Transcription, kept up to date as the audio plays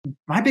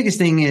my biggest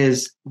thing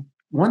is,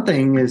 one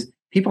thing is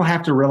people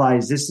have to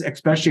realize this,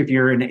 especially if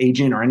you're an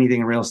agent or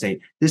anything in real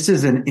estate, this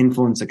is an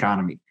influence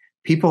economy.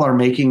 People are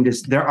making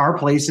this. There are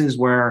places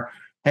where,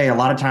 hey, a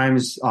lot of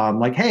times,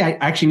 hey, I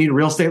actually need a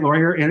real estate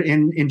lawyer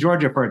in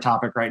Georgia for a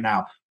topic right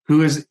now.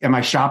 Am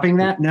I shopping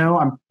that?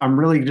 No, I'm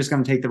really just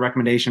going to take the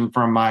recommendation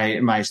from my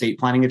estate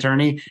planning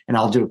attorney, and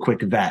I'll do a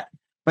quick vet.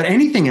 But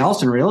anything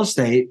else in real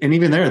estate, and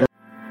even there.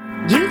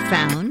 You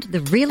found the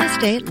Real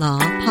Estate Law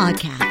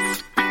Podcast,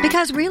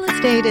 because real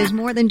estate is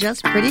more than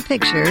just pretty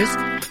pictures,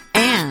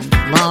 and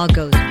law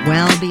goes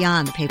well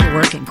beyond the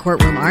paperwork and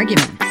courtroom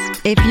arguments.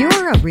 If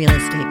you're a real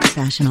estate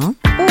professional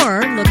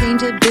or looking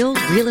to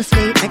build real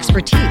estate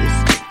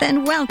expertise,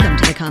 then welcome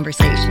to the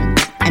conversation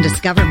and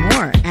discover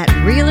more at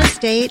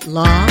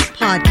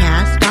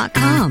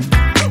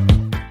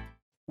realestatelawpodcast.com.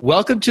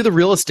 Welcome to the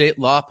Real Estate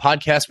Law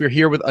Podcast. We're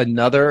here with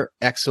another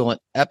excellent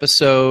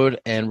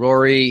episode. And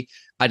Rory,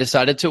 I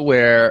decided to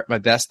wear my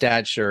best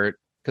dad shirt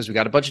because we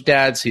got a bunch of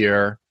dads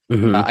here.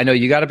 Mm-hmm. I know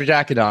you got a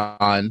jacket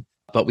on,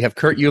 but we have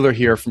Kurt Uhlir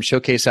here from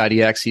Showcase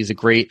IDX. He's a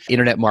great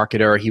internet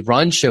marketer. He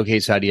runs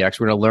Showcase IDX.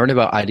 We're going to learn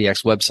about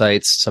IDX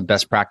websites, some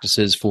best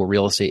practices for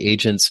real estate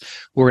agents.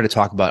 We're going to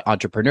talk about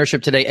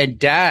entrepreneurship today. And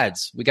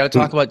dads, we got to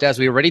talk about dads.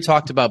 We already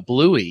talked about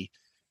Bluey,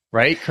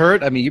 right,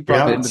 Kurt? I mean, you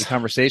brought it into the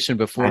conversation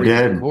before we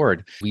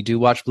record. We do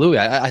watch Bluey.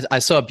 I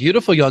saw a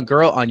beautiful young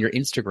girl on your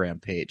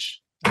Instagram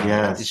page.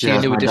 Yes, Is she a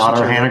new my addition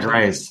daughter, to Hannah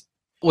Grace.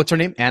 What's her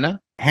name?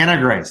 Anna?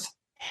 Hannah Grace.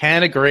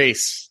 Hannah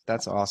Grace.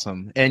 That's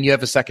awesome. And you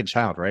have a second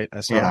child, right? I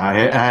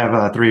have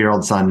a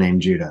 3-year-old son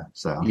named Judah.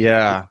 So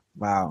yeah.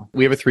 Wow.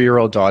 We have a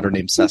 3-year-old daughter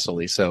named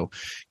Cecily. So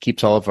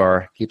keeps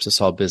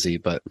us all busy.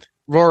 But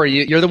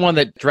Rory, you're the one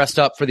that dressed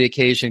up for the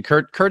occasion.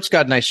 Kurt's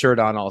got a nice shirt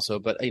on also,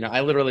 but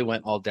I literally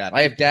went all dad.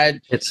 I have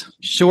dad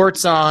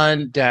shorts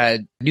on,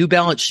 dad New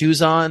Balance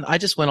shoes on. I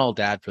just went all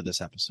dad for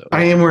this episode.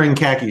 I am wearing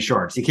khaki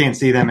shorts. You can't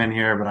see them in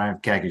here, but I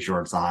have khaki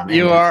shorts on.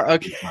 You are?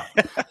 Okay.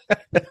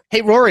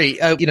 Hey, Rory,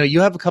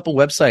 you have a couple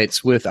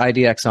websites with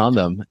IDX on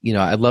them.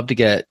 I'd love to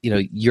get,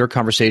 your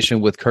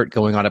conversation with Kurt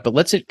going on it,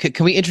 but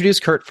can we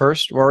introduce Kurt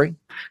first, Rory?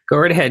 Go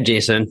right ahead,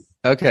 Jason.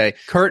 Okay.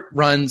 Kurt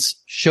runs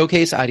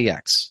Showcase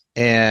IDX.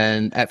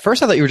 And at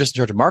first I thought you were just in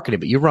charge of marketing,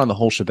 but you run the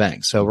whole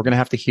shebang. So we're going to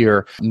have to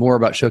hear more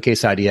about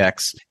Showcase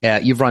IDX.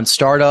 You've run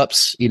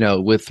startups,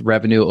 with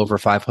revenue over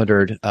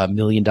 $500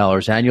 million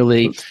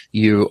annually.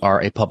 You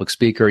are a public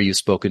speaker. You've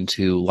spoken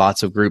to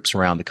lots of groups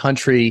around the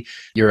country.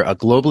 You're a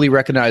globally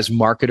recognized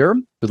marketer.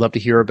 We'd love to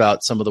hear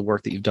about some of the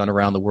work that you've done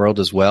around the world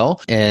as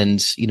well.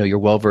 And, you're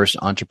well-versed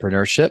in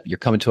entrepreneurship. You're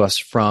coming to us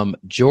from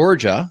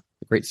Georgia.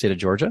 The great state of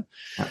Georgia.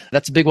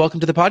 That's a big welcome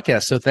to the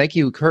podcast. So thank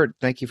you, Kurt.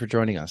 Thank you for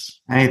joining us.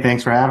 Hey,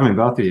 thanks for having me,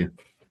 both of you.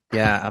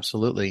 Yeah,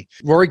 absolutely.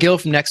 Rory Gill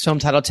from Next Home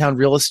Titletown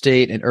Real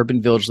Estate and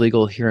Urban Village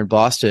Legal here in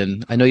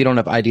Boston. I know you don't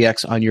have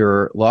IDX on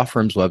your law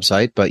firm's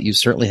website, but you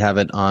certainly have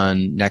it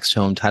on Next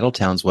Home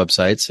Titletown's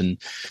websites. And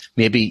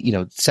maybe,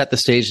 set the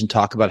stage and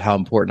talk about how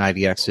important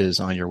IDX is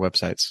on your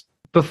websites.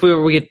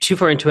 Before we get too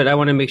far into it, I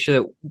want to make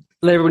sure that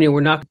let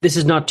everyone know this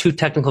is not too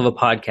technical of a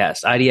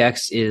podcast.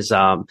 IDX is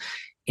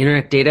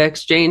Internet Data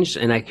Exchange,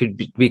 and I could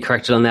be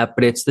corrected on that,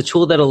 but it's the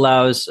tool that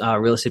allows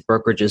real estate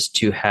brokerages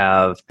to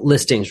have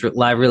listings,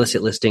 live real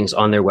estate listings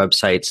on their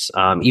websites,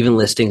 even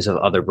listings of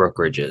other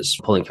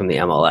brokerages pulling from the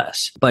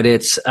MLS. But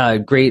it's a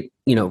great,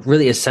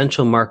 really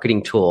essential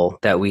marketing tool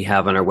that we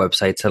have on our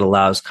websites that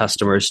allows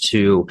customers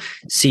to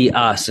see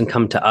us and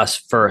come to us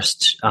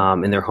first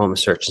in their home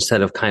search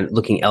instead of kind of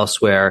looking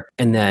elsewhere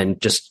and then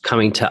just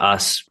coming to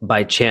us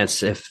by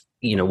chance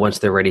once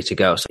they're ready to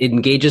go. So it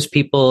engages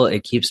people,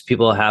 it keeps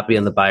people happy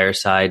on the buyer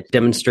side,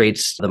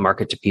 demonstrates the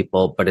market to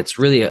people, but it's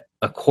really a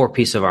core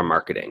piece of our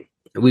marketing.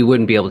 We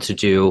wouldn't be able to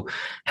do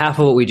half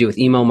of what we do with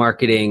email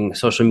marketing,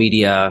 social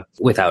media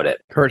without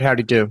it. Kurt, how'd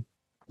he do?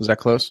 Was that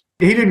close?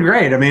 He did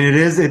great. I mean, it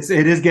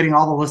is getting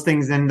all the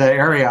listings in the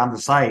area on the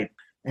site.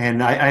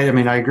 And I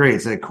agree.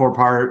 It's a core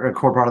part of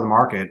the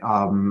market.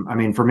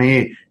 For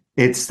me,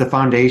 it's the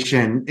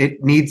foundation.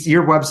 It needs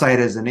your website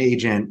as an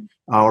agent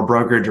or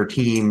brokerage or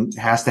team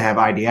has to have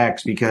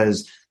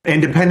IDX and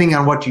depending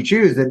on what you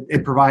choose,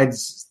 it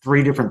provides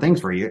 3 different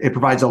things for you. It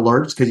provides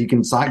alerts because you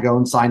can go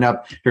and sign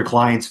up your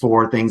clients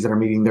for things that are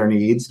meeting their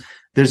needs.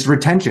 There's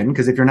retention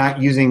because if you're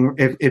not using,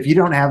 if you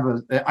don't have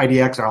an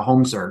IDX or a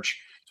home search,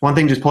 it's one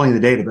thing just pulling the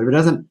data, but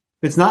if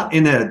it's not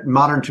in the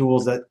modern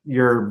tools that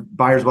your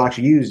buyers will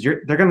actually use,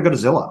 they're going to go to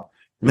Zillow.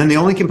 And then the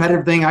only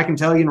competitive thing I can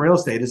tell you in real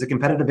estate is a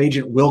competitive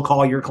agent will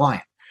call your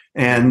client.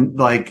 And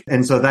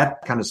so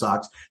that kind of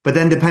sucks. But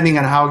then depending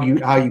on how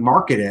you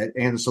market it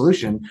and the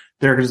solution,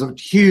 there's a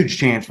huge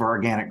chance for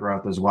organic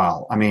growth as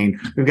well. I mean,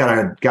 we've got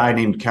a guy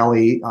named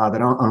Kelly that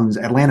owns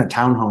Atlanta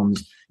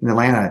Townhomes in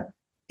Atlanta.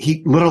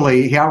 He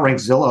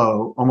outranks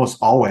Zillow almost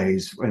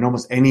always in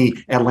almost any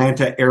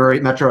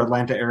metro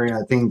Atlanta area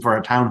thing for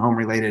a townhome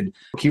related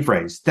key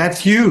phrase. That's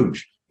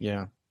huge.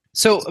 Yeah.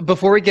 So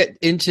before we get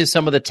into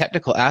some of the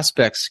technical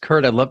aspects,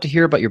 Kurt, I'd love to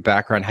hear about your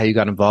background, how you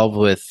got involved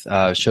with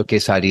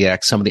Showcase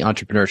IDX, some of the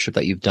entrepreneurship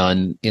that you've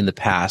done in the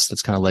past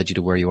that's kind of led you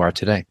to where you are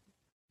today.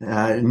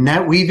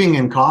 net weaving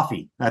and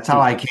coffee. That's how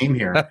I came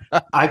here.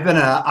 I've been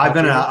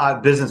a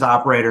business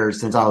operator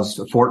since I was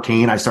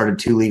 14. I started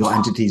 2 legal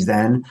entities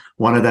then.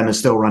 One of them is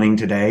still running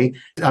today.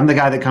 I'm the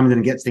guy that comes in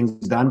and gets things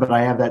done, but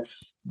I have that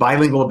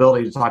bilingual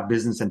ability to talk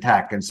business and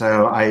tech. And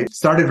so I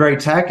started very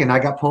tech, and I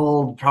got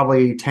pulled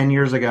probably 10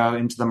 years ago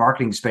into the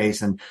marketing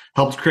space and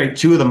helped create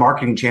 2 of the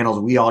marketing channels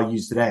we all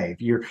use today. If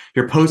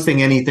you're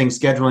posting anything,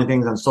 scheduling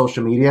things on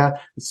social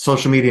media, it's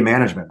social media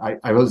management.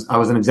 I was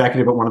an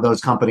executive at one of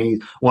those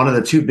companies, one of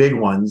the 2 big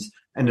ones,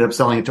 ended up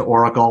selling it to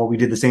Oracle. We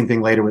did the same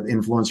thing later with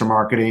influencer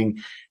marketing.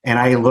 And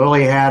I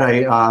literally had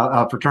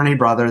a fraternity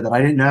brother that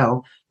I didn't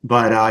know,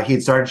 but he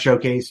had started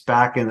Showcase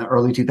back in the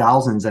early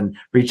 2000s and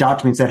reached out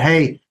to me and said,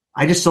 "Hey,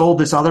 I just sold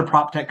this other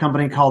prop tech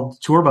company called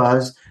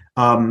Tourbuzz.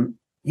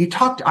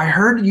 I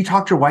heard you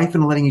talked to your wife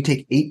into letting you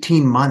take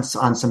 18 months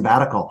on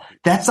sabbatical.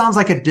 That sounds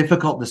like a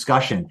difficult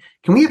discussion.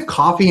 Can we have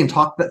coffee and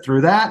talk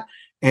through that?"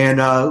 And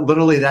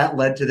literally that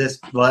led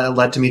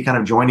to me kind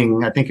of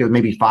joining. I think it was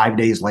maybe 5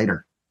 days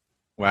later.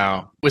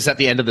 Wow. Was that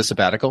the end of the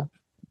sabbatical?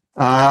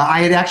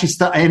 I had actually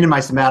ended my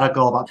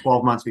sabbatical about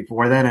 12 months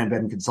before then. I'd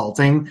been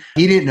consulting.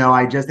 He didn't know.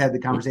 I just had the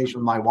conversation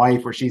with my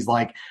wife where she's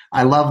like,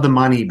 "I love the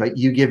money, but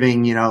you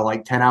giving,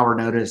 like 10-hour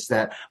notice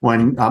that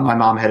when my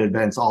mom had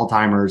advanced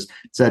Alzheimer's,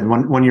 said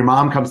when your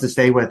mom comes to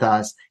stay with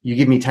us, you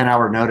give me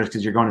 10-hour notice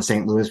because you're going to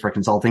St. Louis for a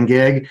consulting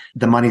gig.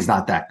 The money's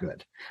not that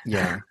good."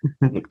 Yeah.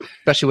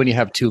 Especially when you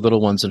have 2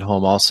 little ones at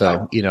home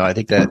also. I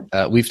think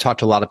that we've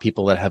talked to a lot of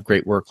people that have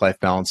great work-life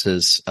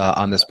balances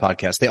on this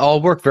podcast. They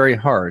all work very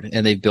hard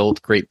and they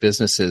build great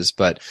businesses,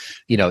 but,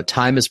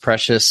 time is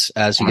precious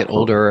as you get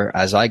older.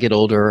 As I get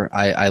older,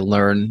 I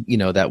learn,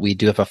 that we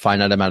do have a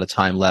finite amount of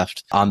time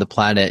left on the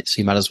planet. So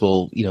you might as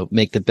well,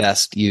 make the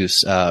best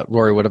use.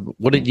 Rory,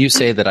 what did you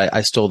say that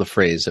I stole the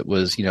phrase? It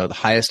was, the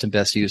highest and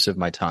best use of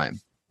my time.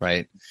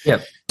 Right.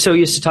 Yeah. So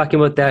used to talking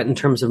about that in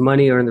terms of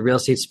money or in the real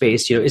estate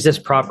space, is this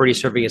property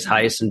serving its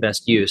highest and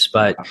best use?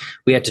 But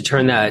we had to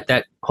turn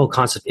that whole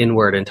concept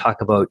inward and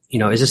talk about,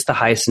 is this the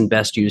highest and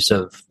best use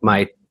of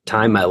my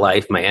time, my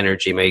life, my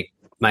energy,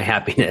 my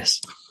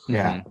happiness?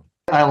 Yeah.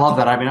 I love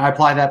that. I mean, I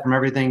apply that from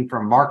everything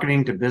from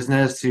marketing to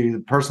business to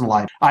personal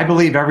life. I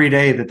believe every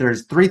day that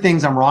there's 3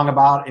 things I'm wrong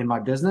about in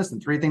my business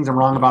and 3 things I'm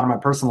wrong about in my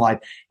personal life,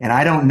 and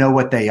I don't know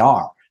what they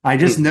are. I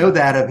just know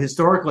that of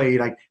historically,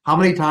 like how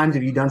many times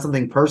have you done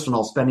something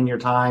personal, spending your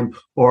time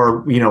or,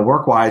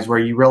 work-wise, where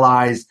you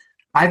realize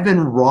I've been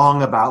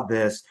wrong about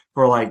this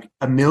for like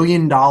 $1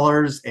 million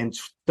and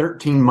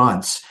 13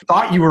 months.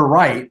 Thought you were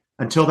right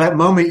until that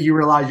moment you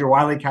realize you're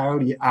Wile E.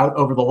 Coyote out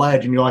over the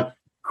ledge and you're like,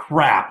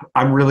 crap,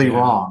 I'm really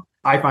wrong.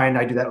 I find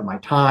I do that with my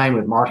time,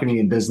 with marketing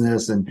and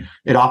business, and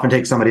it often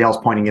takes somebody else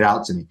pointing it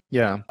out to me.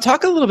 Yeah.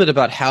 Talk a little bit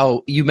about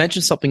how you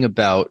mentioned something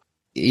about,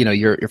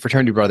 your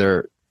fraternity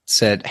brother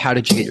said, how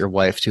did you get your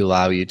wife to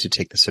allow you to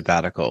take the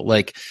sabbatical?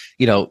 Like,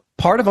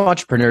 part of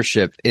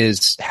entrepreneurship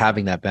is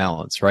having that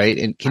balance, right?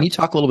 And can you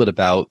talk a little bit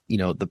about,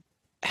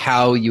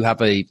 how you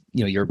have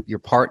your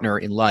partner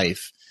in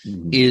life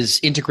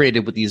is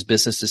integrated with these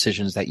business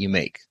decisions that you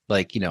make?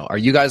 Like, are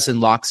you guys in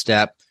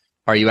lockstep?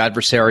 Are you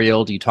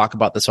adversarial? Do you talk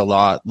about this a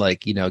lot?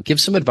 Like, give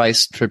some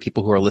advice for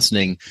people who are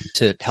listening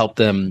to help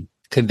them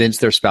convince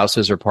their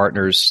spouses or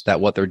partners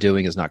that what they're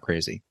doing is not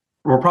crazy.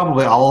 We're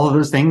probably all of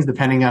those things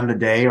depending on the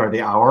day or the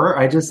hour.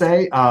 I just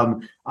say,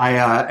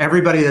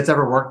 everybody that's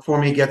ever worked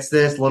for me gets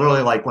this.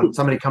 Literally, like when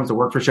somebody comes to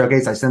work for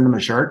Showcase, I send them a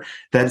shirt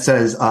that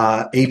says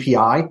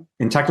API.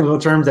 In technical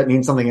terms, that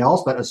means something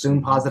else, but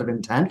assume positive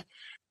intent,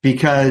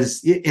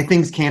 because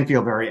things can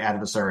feel very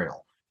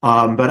adversarial.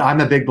 But I'm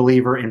a big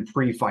believer in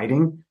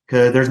pre-fighting,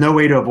 because there's no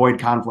way to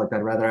avoid conflict.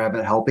 I'd rather have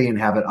it healthy and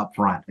have it up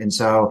front. And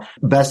so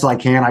best I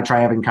can, I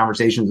try having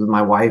conversations with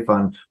my wife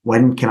on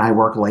when can I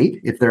work late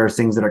if there are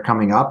things that are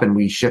coming up and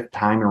we shift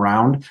time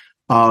around.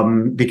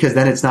 Because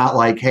then it's not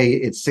like, hey,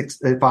 it's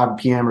 5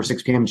 p.m. or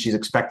 6 p.m. and she's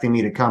expecting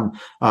me to come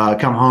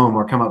home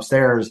or come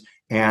upstairs.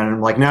 And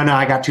I'm like, no,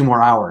 I got 2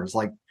 more hours.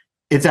 Like,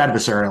 it's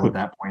adversarial at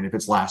that point if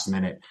it's last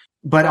minute.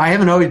 But I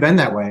haven't always been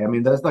that way. I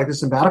mean, that's like the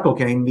sabbatical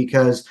came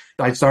because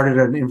I started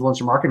an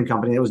influencer marketing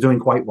company that was doing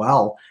quite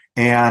well.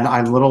 And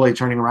I'm literally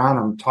turning around,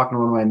 I'm talking to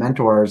one of my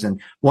mentors,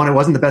 and one, it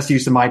wasn't the best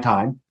use of my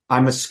time.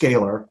 I'm a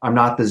scaler. I'm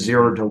not the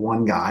 0 to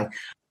 1 guy.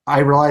 I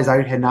realized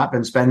I had not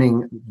been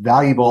spending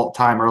valuable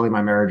time early in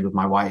my marriage with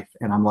my wife.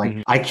 And I'm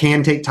like, I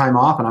can take time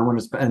off and I want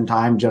to spend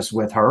time just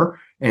with her.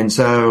 And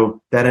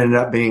so that ended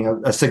up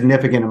being a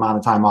significant amount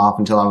of time off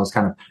until I was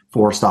kind of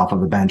forced off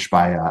of the bench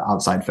by an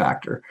outside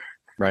factor.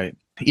 Right.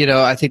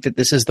 I think that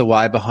this is the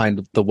why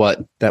behind the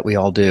what that we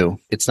all do.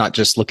 It's not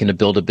just looking to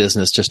build a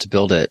business just to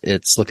build it.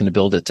 It's looking to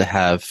build it to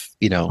have,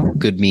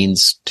 good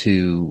means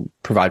to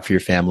provide for your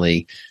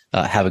family,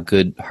 have a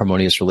good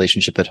harmonious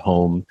relationship at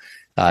home,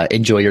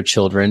 enjoy your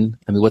children.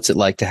 I mean, what's it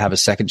like to have a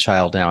second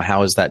child now?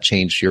 How has that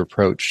changed your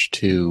approach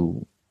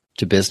to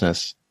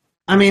business?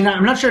 I mean,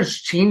 I'm not sure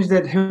it's changed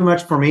it too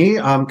much for me,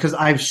 because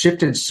I've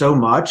shifted so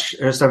much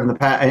stuff in the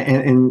past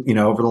and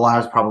over the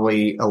last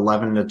probably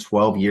 11 to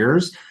 12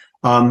 years.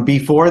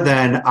 Before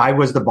then, I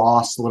was the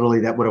boss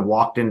literally that would have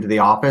walked into the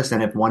office.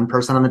 And if one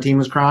person on the team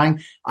was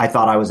crying, I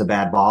thought I was a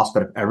bad boss.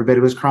 But if everybody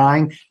was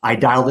crying, I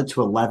dialed it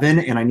to 11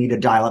 and I need to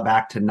dial it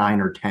back to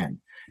 9 or 10.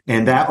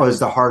 And that was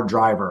the hard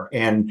driver.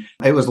 And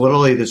it was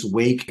literally this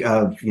wake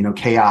of,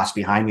 chaos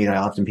behind me that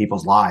I left in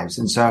people's lives.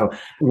 And so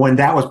when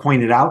that was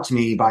pointed out to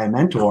me by a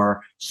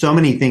mentor, so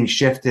many things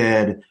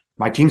shifted.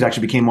 My teams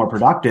actually became more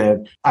productive.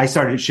 I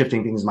started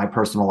shifting things in my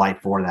personal life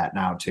for that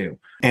now too.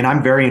 And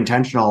I'm very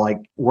intentional. Like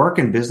work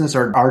and business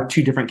are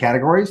two different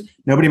categories.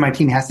 Nobody in my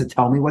team has to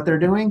tell me what they're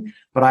doing,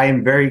 but I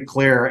am very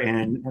clear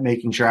in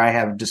making sure I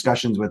have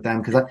discussions with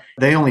them because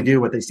they only do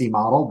what they see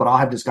modeled, but I'll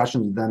have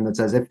discussions with them that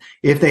says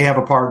if they have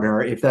a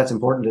partner, if that's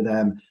important to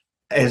them,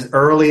 as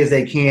early as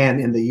they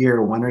can in the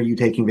year, when are you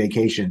taking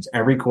vacations?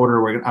 Every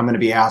quarter, I'm going to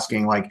be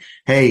asking like,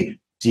 hey,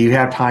 do you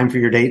have time for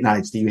your date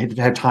nights? Do you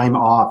have time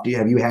off?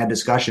 Have you had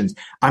discussions?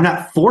 I'm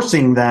not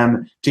forcing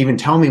them to even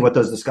tell me what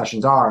those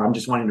discussions are. I'm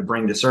just wanting to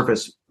bring to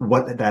surface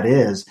what that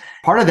is.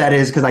 Part of that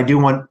is because I do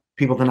want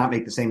people to not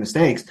make the same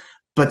mistakes.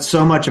 But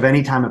so much of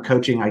any time of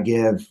coaching I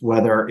give,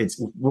 whether it's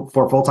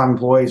for full-time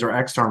employees or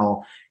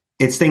external,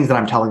 it's things that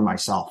I'm telling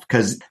myself.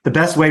 Because the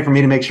best way for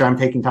me to make sure I'm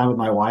taking time with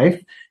my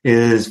wife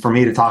is for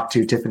me to talk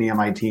to Tiffany on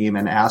my team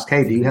and ask,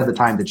 hey, do you have the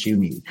time that you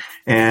need?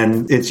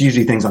 And it's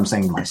usually things I'm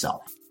saying to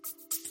myself.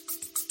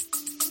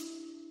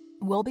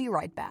 We'll be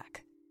right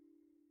back.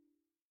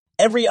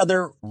 Every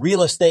other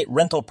real estate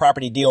rental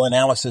property deal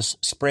analysis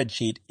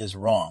spreadsheet is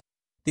wrong.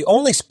 The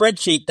only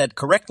spreadsheet that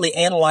correctly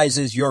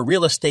analyzes your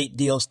real estate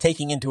deals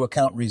taking into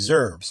account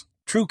reserves,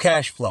 true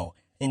cash flow,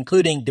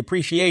 including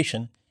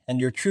depreciation,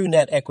 and your true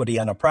net equity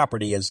on a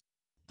property is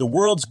the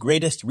world's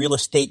greatest real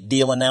estate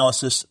deal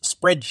analysis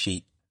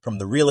spreadsheet from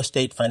the Real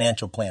Estate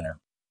Financial Planner.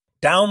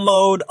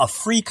 Download a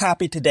free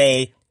copy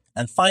today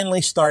and finally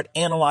start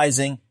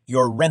analyzing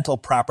your rental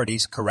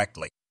properties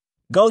correctly.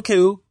 Go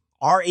to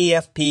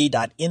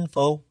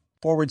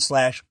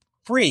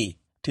refp.info/free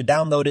to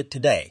download it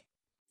today.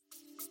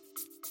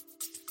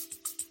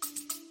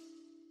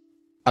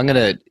 I'm going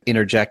to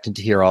interject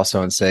into here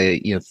also and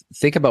say,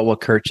 think about what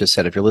Kurt just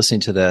said. If you're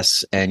listening to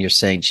this and you're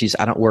saying, geez,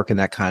 I don't work in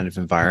that kind of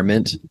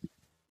environment,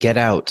 get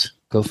out.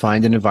 Go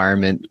find an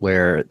environment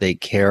where they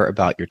care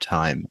about your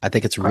time. I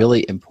think it's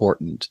really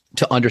important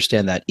to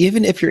understand that.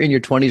 Even if you're in your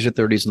 20s or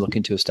 30s and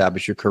looking to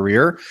establish your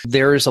career,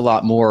 there is a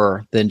lot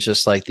more than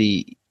just like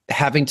the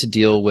having to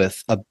deal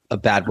with a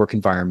bad work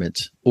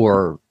environment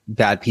or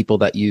bad people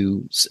that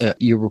you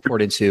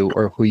report into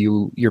or who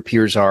your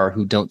peers are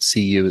who don't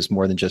see you as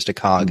more than just a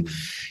cog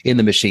in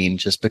the machine,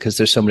 just because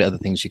there's so many other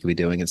things you could be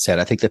doing instead.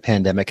 I think the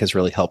pandemic has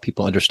really helped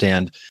people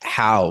understand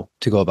how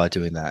to go about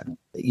doing that.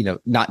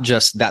 Not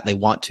just that they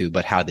want to,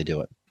 but how they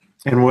do it.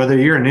 And whether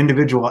you're an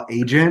individual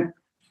agent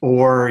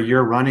or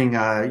you're running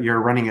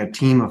a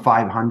team of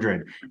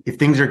 500, if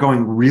things are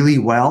going really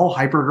well,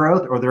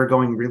 hypergrowth, or they're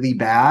going really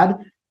bad,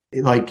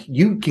 like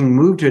you can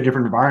move to a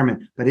different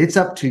environment, but it's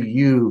up to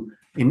you.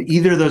 In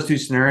either of those two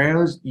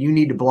scenarios, you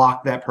need to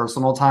block that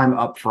personal time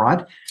up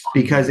front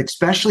because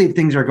especially if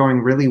things are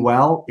going really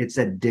well, it's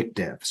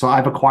addictive. So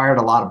I've acquired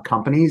a lot of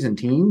companies and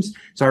teams.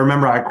 So I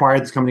remember I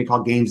acquired this company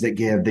called Games That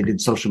Give. They did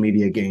social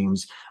media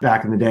games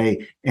back in the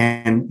day.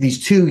 And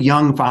these two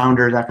young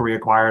founders, after we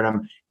acquired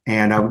them,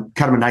 and I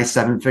cut them a nice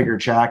 7-figure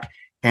check.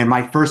 And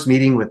my first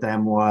meeting with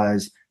them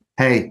was,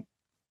 hey,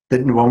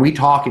 when we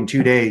talk in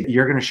 2 days,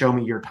 you're going to show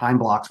me your time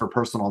blocks for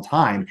personal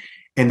time.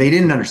 And they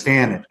didn't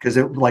understand it because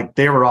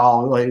they were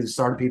all like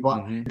startup people.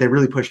 Mm-hmm. They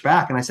really pushed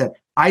back. And I said,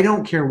 I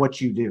don't care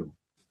what you do.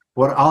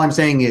 All I'm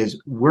saying is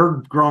we're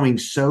growing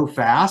so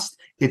fast.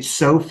 It's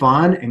so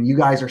fun. And you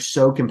guys are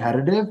so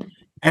competitive.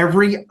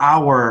 Every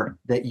hour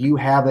that you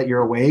have that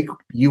you're awake,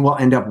 you will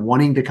end up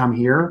wanting to come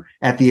here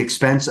at the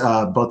expense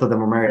of, both of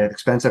them are married, at the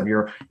expense of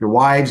your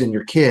wives and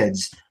your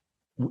kids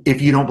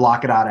if you don't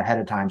block it out ahead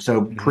of time.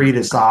 So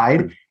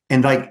pre-decide.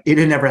 And like it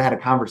had never had a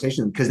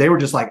conversation because they were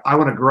just like, I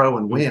want to grow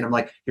and win. I'm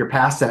like, you're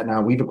past that now.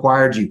 We've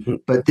acquired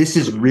you, but this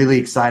is really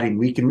exciting.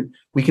 We can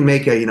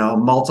make a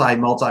multi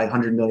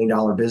 $100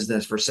 million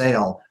business for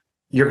sale.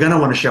 You're gonna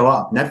want to show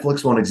up.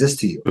 Netflix won't exist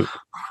to you.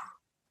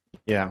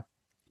 Yeah.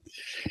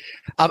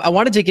 I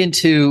want to dig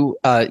into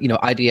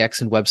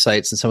IDX and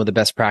websites and some of the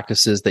best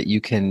practices that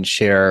you can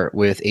share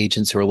with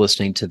agents who are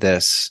listening to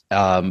this.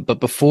 But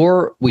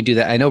before we do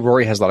that, I know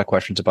Rory has a lot of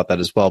questions about that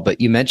as well. But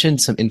you mentioned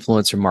some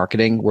influencer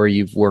marketing where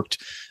you've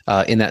worked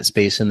in that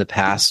space in the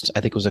past.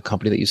 I think it was a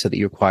company that you said that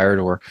you acquired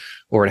or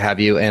what have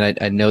you. And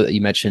I know that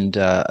you mentioned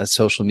a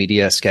social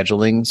media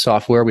scheduling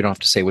software. We don't have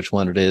to say which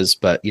one it is,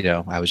 but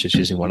I was just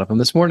using one of them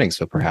this morning,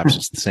 so perhaps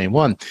it's the same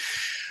one.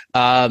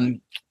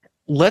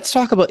 Let's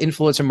talk about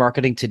influencer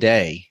marketing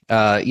today.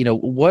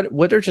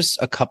 What are just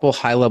a couple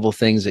high-level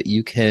things that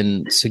you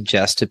can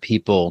suggest to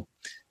people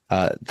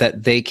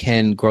that they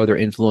can grow their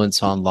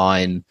influence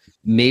online?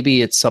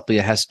 Maybe it's something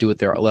that has to do with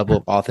their level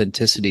of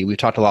authenticity. We've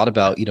talked a lot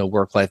about,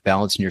 work-life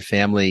balance in your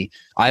family.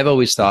 I've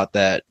always thought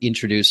that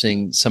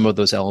introducing some of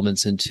those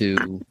elements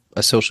into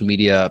a social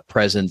media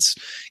presence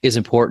is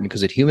important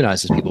because it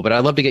humanizes people. But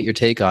I'd love to get your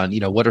take on,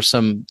 what are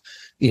some,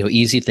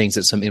 easy things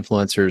that some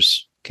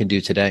influencers can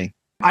do today?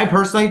 I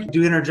personally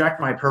do interject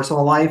my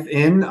personal life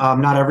in.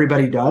 Not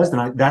everybody does,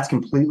 and that's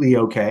completely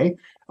okay.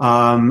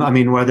 I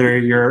mean, whether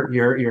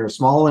you're a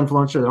small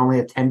influencer that only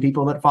have 10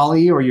 people that follow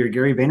you, or you're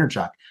Gary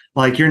Vaynerchuk,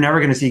 like you're never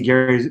going to see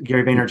Gary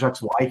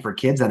Vaynerchuk's wife or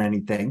kids on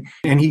anything,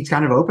 and he's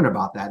kind of open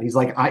about that. He's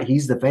like,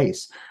 he's the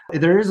face.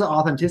 There is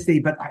authenticity,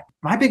 but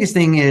my biggest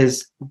thing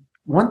is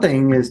one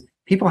thing is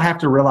people have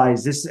to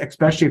realize this,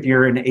 especially if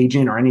you're an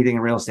agent or anything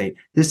in real estate.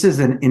 This is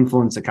an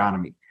influence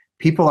economy.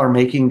 People are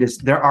making this.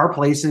 There are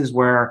places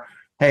where,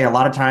 hey, a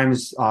lot of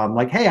times,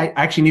 like, hey, I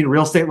actually need a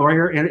real estate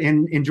lawyer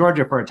in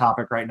Georgia for a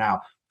topic right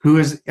now.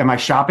 Am I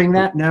shopping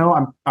that?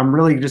 No, I'm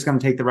really just going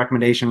to take the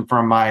recommendation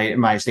from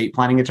my estate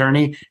planning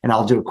attorney, and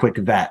I'll do a quick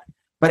vet.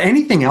 But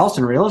anything else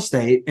in real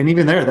estate, and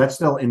even there, that's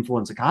still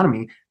influence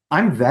economy.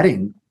 I'm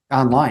vetting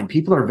online.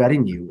 People are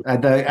vetting you.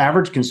 The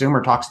average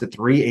consumer talks to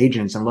 3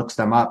 agents and looks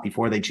them up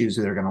before they choose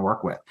who they're going to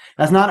work with.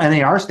 That's not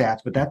NAR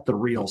stats, but that's the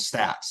real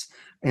stats.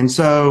 And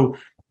so,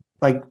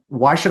 like,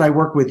 why should I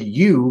work with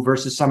you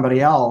versus somebody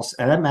else?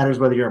 And that matters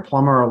whether you're a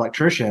plumber or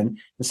electrician.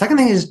 The second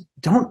thing is,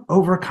 don't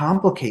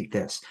overcomplicate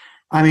this.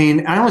 I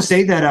mean, I don't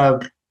say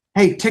that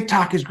hey,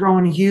 TikTok is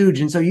growing huge.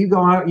 And so you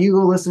go out, you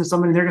go listen to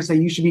somebody, they're going to say,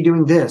 you should be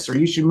doing this, or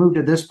you should move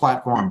to this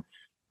platform.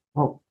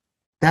 Well,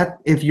 that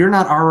if you're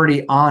not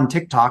already on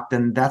TikTok,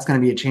 then that's going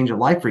to be a change of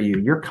life for you.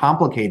 You're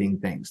complicating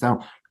things. Now,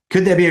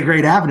 could that be a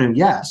great avenue?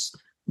 Yes.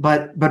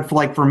 But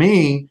for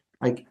me,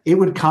 like, it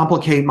would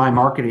complicate my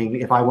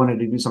marketing if I wanted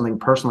to do something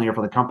personally or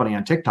for the company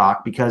on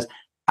TikTok, because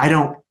I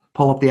don't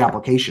pull up the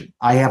application.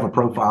 I have a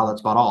profile,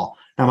 that's about all.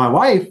 Now, my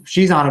wife,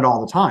 she's on it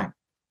all the time.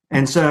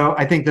 And so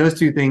I think those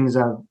two things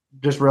of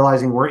just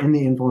realizing we're in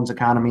the influence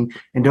economy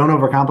and don't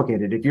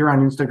overcomplicate it. If you're on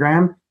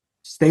Instagram,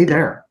 stay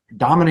there,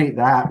 dominate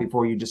that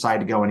before you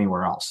decide to go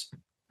anywhere else.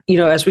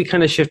 As we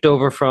kind of shift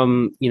over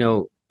from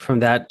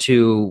that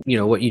to,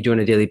 what you do on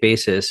a daily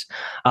basis,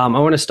 I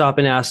want to stop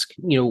and ask,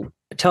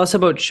 tell us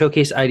about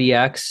Showcase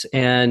IDX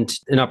and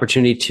an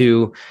opportunity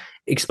to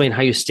explain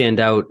how you stand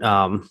out,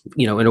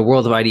 in a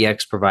world of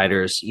IDX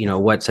providers,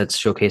 what sets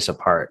Showcase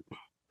apart.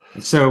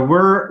 So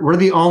we're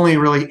the only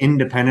really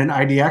independent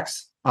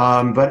IDX,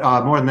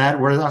 but more than that,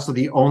 we're also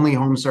the only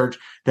home search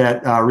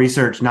that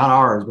research, not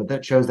ours, but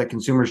that shows that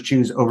consumers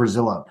choose over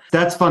Zillow.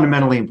 That's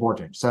fundamentally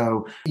important.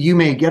 So you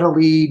may get a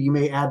lead, you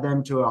may add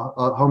them to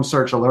a home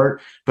search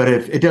alert, but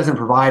if it doesn't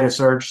provide a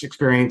search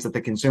experience that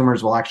the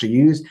consumers will actually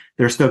use,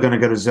 they're still going to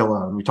go to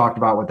Zillow. And we talked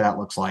about what that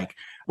looks like.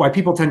 Why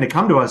people tend to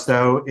come to us,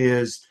 though,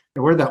 is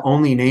we're the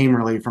only name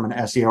really from an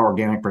SEO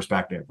organic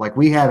perspective. Like,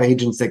 we have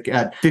agents that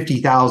get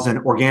 50,000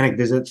 organic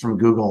visits from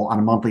Google on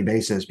a monthly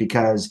basis,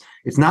 because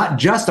it's not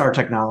just our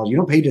technology. You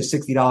don't pay just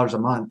 $60 a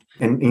month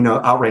and,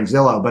 outrank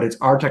Zillow, but it's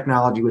our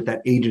technology with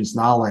that agent's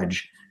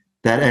knowledge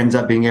that ends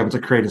up being able to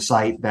create a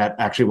site that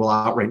actually will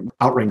outrank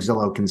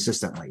Zillow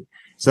consistently.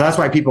 So that's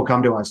why people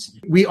come to us.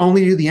 We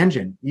only do the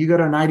engine. You go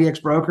to an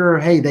IDX broker,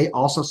 hey, they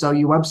also sell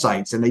you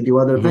websites and they do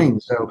other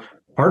things. So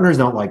partners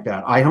don't like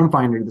that. iHome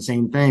Finder, the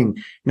same thing.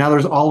 Now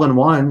there's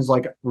all-in-ones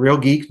like Real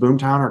Geeks,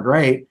 Boomtown are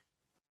great,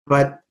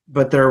 but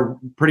they're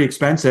pretty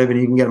expensive, and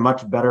you can get a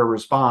much better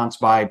response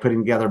by putting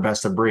together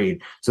best of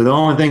breed. So the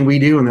only thing we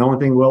do, and the only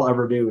thing we'll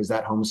ever do, is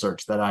that home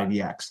search, that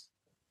IDX.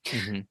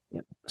 Mm-hmm.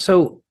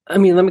 So, I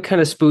mean, let me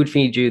kind of spoon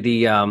feed you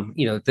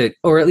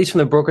or at least from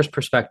the broker's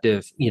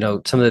perspective,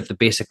 some of the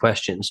basic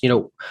questions.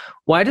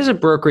 Why does a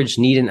brokerage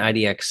need an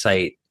IDX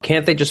site?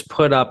 Can't they just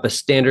put up a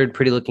standard,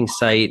 pretty looking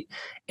site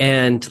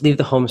and leave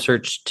the home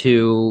search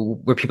to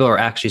where people are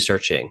actually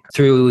searching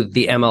through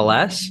the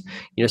MLS?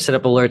 Set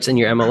up alerts in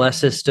your MLS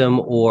system,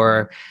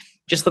 or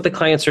just let the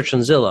client search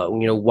on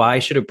Zillow. Why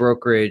should a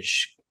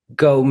brokerage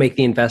go make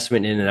the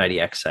investment in an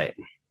IDX site?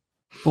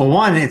 Well,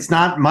 one, it's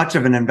not much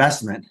of an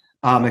investment,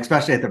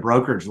 especially at the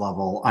brokerage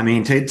level. I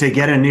mean, to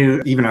get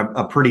even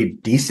a pretty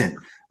decent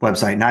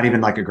website, not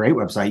even like a great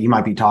website, you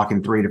might be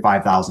talking $3,000 to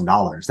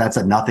 $5,000. That's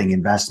a nothing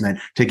investment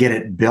to get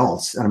it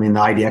built. I mean, the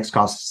IDX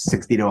costs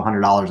 $60 to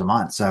 $100 a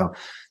month. So,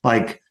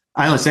 like,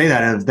 I only say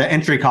that as the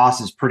entry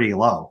cost is pretty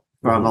low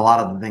from a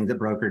lot of the things that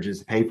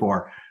brokerages pay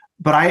for.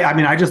 But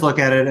I just look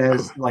at it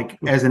as, like,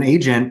 as an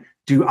agent,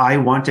 do I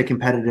want a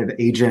competitive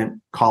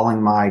agent calling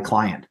my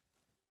client?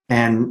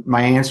 And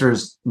my answer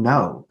is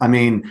no. I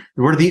mean,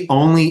 we're the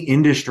only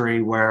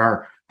industry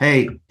where,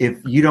 hey, if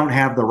you don't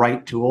have the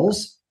right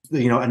tools, a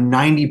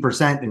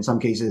 90% in some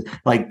cases,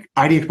 like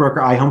IDX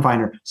Broker, iHome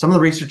Finder, some of the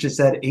research has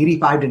said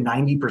 85 to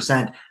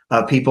 90%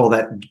 of people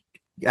that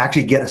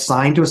actually get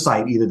assigned to a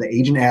site, either the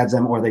agent adds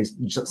them or they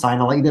sign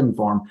a LinkedIn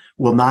form,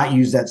 will not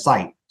use that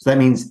site. So that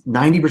means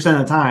 90% of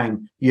the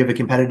time you have a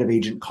competitive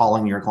agent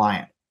calling your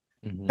client.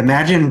 Mm-hmm.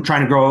 Imagine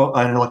trying to grow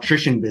an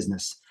electrician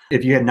business.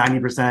 If you had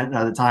 90%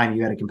 of the time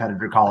you had a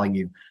competitor calling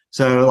you.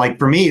 So, like,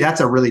 for me, that's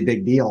a really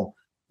big deal.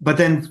 But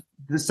then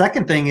the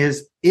second thing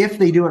is, if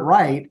they do it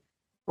right,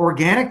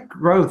 organic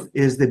growth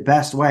is the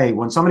best way.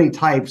 When somebody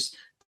types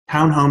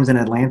townhomes in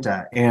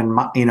Atlanta and,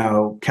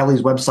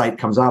 Kelly's website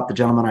comes up, the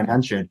gentleman I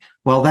mentioned,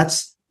 well,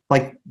 that's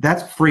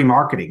free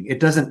marketing. It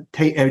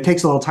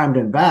takes a little time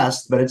to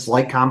invest, but it's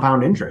like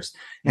compound interest.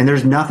 And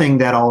there's nothing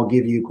that'll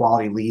give you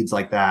quality leads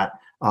like that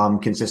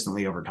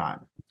consistently over time.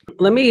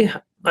 Let me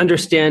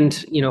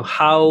understand,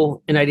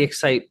 how an IDX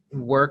site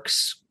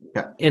works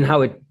and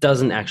how it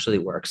doesn't actually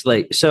work.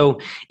 So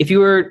if you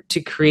were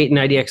to create an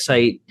IDX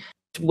site,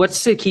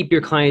 what's to keep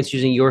your clients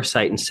using your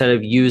site instead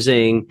of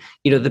using,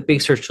 the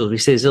big search tools? We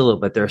say Zillow,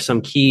 but there are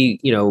some key,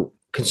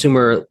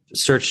 consumer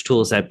search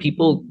tools that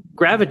people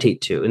gravitate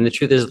to. And the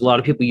truth is a lot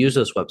of people use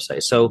those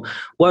websites. So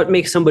what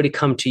makes somebody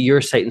come to your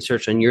site and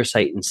search on your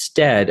site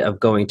instead of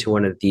going to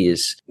one of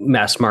these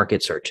mass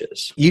market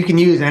searches? You can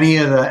use any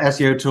of the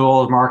SEO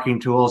tools,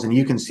 marketing tools, and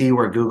you can see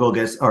where Google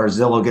gets or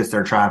Zillow gets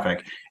their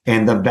traffic.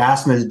 And the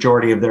vast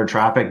majority of their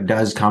traffic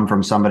does come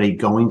from somebody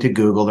going to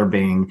Google or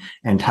Bing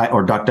and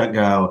or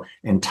DuckDuckGo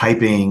and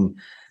typing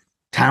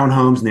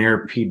townhomes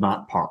near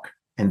Piedmont Park.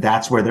 And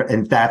that's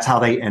that's how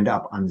they end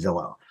up on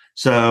Zillow.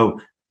 So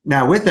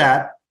now with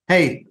that,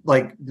 hey,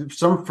 like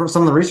for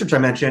some of the research I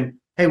mentioned,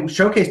 hey,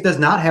 Showcase does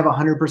not have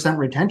 100%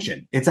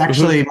 retention. It's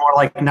actually more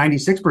like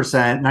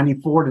 96%,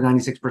 94 to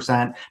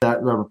 96%, the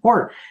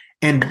report.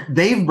 And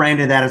they've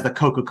branded that as the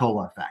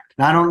Coca-Cola effect.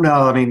 Now, I don't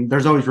know. I mean,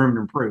 there's always room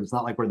to improve. It's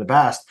not like we're the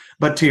best.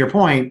 But to your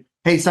point,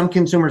 hey, some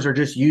consumers are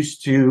just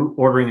used to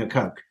ordering a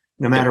Coke,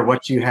 no matter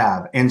what you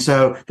have. And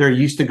so they're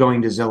used to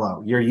going to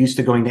Zillow. You're used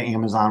to going to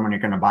Amazon when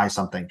you're going to buy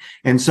something.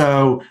 And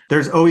so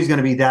there's always going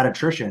to be that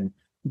attrition.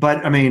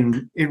 But I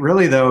mean, it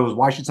really though, is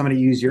why should somebody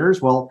use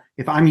yours? Well,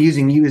 if I'm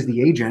using you as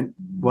the agent,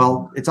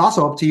 well, it's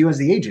also up to you as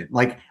the agent.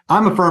 Like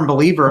I'm a firm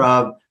believer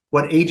of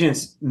what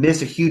agents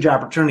miss a huge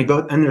opportunity,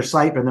 both in their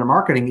site and their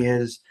marketing,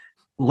 is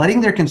letting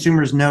their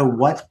consumers know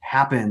what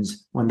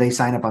happens when they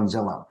sign up on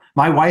Zillow.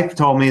 My wife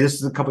told me, this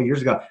is a couple of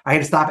years ago, I had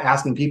to stop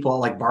asking people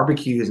at like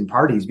barbecues and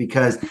parties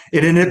because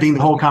it ended up being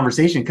the whole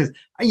conversation. Because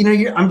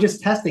I'm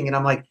just testing, and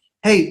I'm like,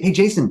 hey,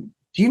 Jason,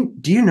 do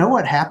you know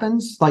what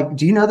happens? Like,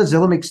 do you know that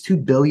Zillow makes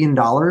 $2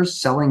 billion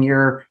selling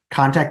your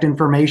contact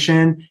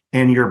information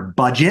and your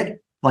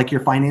budget, like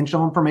your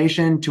financial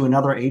information, to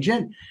another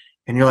agent?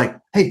 And you're like,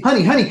 hey,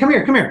 honey, come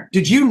here.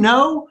 Did you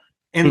know?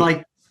 And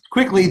like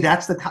quickly,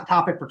 that's the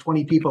topic for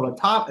 20 people.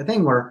 The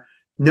thing where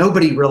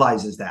nobody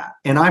realizes that.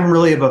 And I'm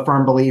really of a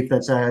firm belief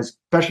that says,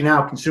 especially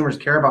now, consumers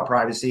care about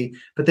privacy,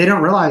 but they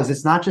don't realize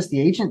it's not just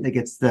the agent that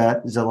gets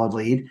the Zillow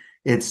lead.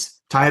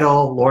 It's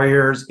title,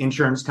 lawyers,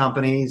 insurance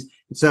companies.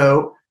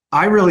 So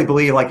I really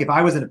believe, like, if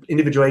I was an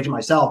individual agent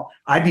myself,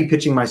 I'd be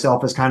pitching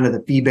myself as kind of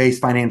the fee-based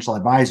financial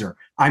advisor.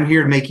 I'm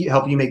here to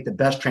help you make the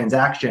best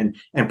transaction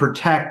and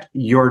protect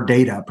your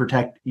data,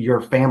 protect your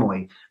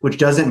family, which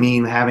doesn't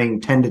mean having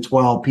 10 to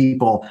 12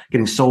 people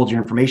getting sold your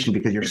information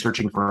because you're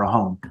searching for a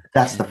home.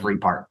 That's the free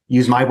part.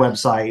 Use my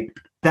website.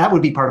 That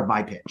would be part of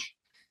my pitch.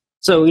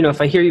 So, if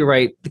I hear you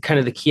right,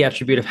 the key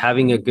attribute of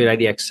having a good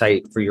IDX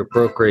site for your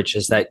brokerage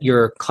is that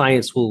your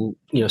clients will,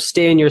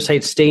 stay on your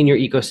site, stay in your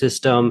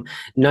ecosystem,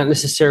 not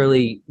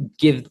necessarily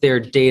give their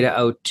data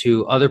out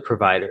to other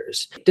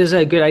providers. Does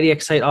a good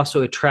IDX site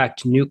also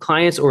attract new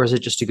clients, or is it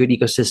just a good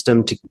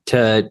ecosystem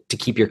to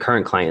keep your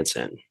current clients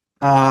in?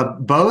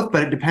 Both,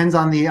 but it depends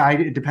on the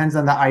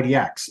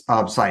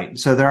IDX site.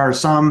 So there are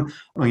some,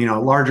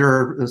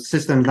 larger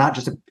systems, not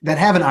just that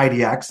have an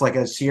IDX, like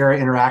a Sierra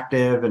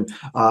Interactive and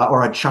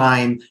or a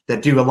Chime,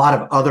 that do a lot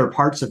of other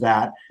parts of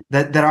that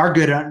are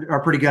good,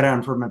 are pretty good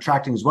on from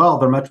attracting as well.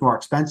 They're much more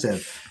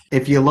expensive.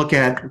 If you look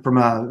at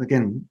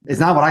again,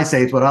 it's not what I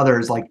say, it's what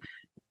others like.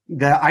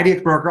 The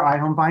IDX broker,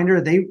 iHome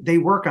Finder, they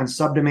work on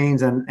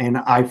subdomains and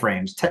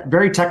iframes.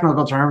 Very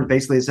technical terms.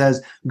 Basically, it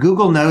says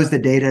Google knows the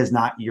data is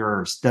not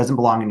yours, doesn't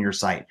belong in your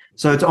site.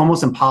 So it's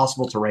almost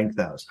impossible to rank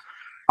those.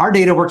 Our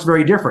data works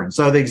very different.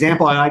 So the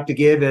example I like to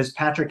give is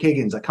Patrick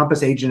Higgins, a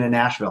Compass agent in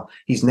Nashville.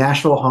 He's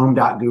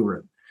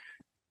NashvilleHome.guru.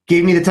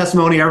 Gave me the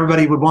testimony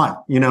everybody would want,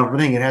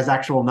 everything. It has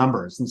actual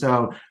numbers. And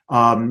so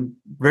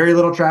very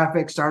little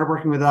traffic, started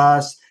working with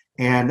us,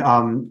 and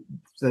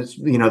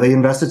they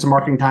invested some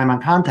marketing time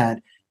on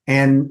content.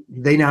 And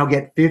they now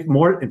get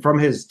more, from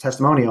his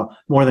testimonial,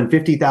 more than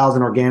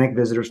 50,000 organic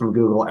visitors from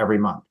Google every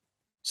month.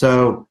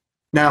 So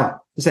now,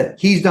 I said,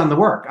 he's done the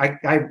work.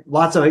 I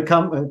lots of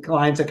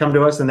clients that come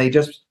to us and they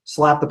just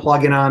slap the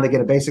plugin on, they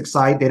get a basic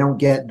site. They don't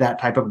get that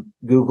type of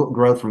Google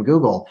growth from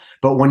Google.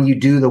 But when you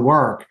do the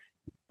work,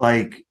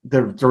 like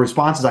the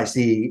responses I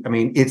see, I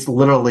mean, it's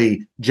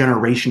literally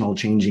generational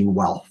changing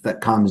wealth that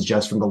comes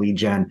just from the lead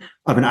gen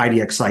of an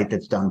IDX site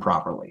that's done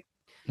properly.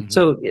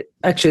 So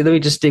actually, let me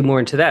just dig more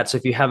into that. So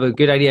if you have a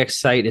good IDX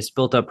site, it's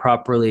built up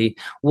properly,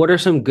 what are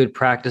some good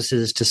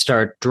practices to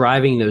start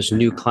driving those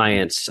new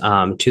clients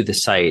to the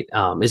site?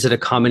 Is it a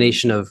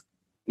combination of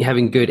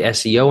having good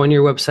SEO on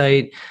your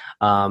website,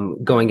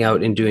 going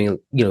out and doing,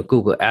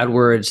 Google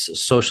AdWords,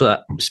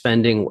 social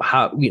spending?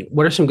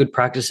 What are some good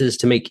practices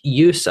to make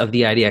use of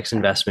the IDX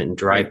investment and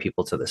drive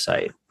people to the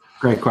site?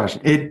 Great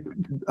question. It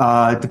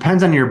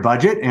depends on your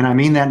budget. And I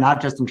mean that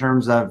not just in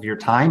terms of your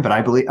time, but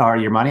or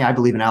your money. I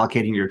believe in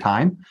allocating your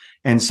time.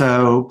 And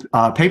so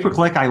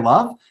pay-per-click, I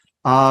love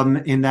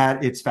in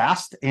that it's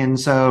fast. And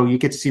so you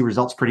get to see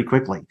results pretty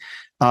quickly.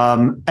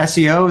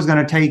 SEO is going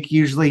to take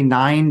usually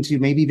 9 to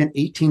maybe even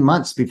 18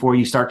 months before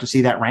you start to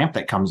see that ramp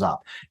that comes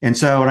up. And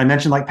so when I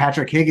mentioned like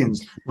Patrick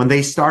Higgins, when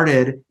they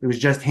started, it was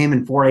just him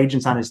and 4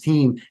 agents on his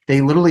team. They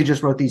literally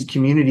just wrote these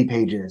community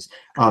pages,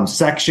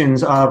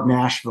 sections of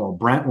Nashville,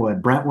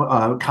 Brentwood,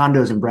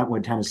 condos in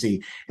Brentwood,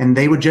 Tennessee. And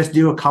they would just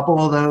do a couple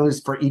of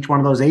those for each one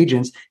of those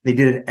agents. They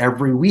did it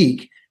every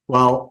week.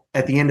 Well,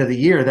 at the end of the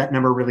year, that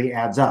number really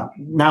adds up.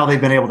 Now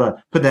they've been able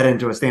to put that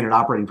into a standard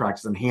operating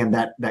practice and hand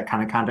that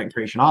kind of content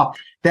creation off.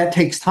 That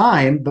takes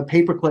time, but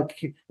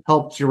pay-per-click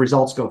helps your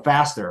results go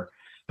faster.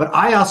 But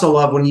I also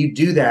love when you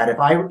do that.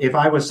 If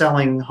I was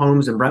selling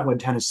homes in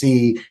Brentwood,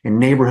 Tennessee, in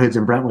neighborhoods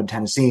in Brentwood,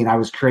 Tennessee, and I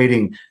was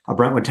creating a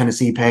Brentwood,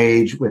 Tennessee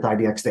page with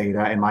IDX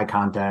data and my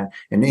content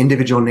and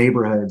individual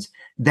neighborhoods,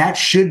 that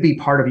should be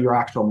part of your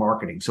actual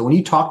marketing. So when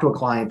you talk to a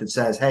client that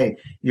says, hey,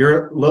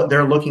 they're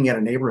looking at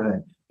a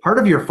neighborhood, part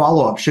of your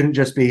follow-up shouldn't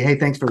just be, hey,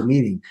 thanks for the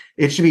meeting.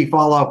 It should be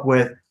follow-up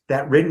with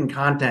that written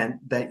content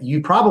that you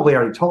probably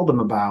already told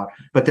them about,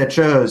 but that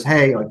shows,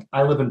 hey, like,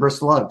 I live in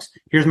Bristol Oaks.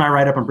 Here's my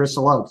write-up on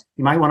Bristol Oaks.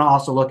 You might want to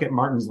also look at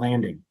Martin's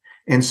Landing.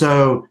 And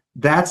so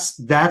that's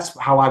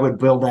how I would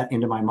build that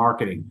into my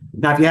marketing.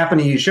 Now, if you happen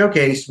to use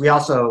Showcase, we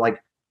also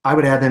I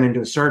would add them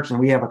into a search, and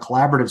we have a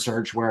collaborative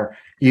search where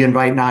you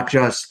invite not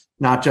just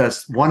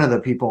one of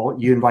the people,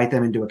 you invite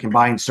them into a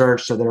combined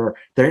search. So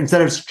they're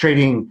instead of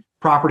trading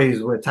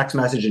properties with text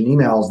message and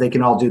emails, they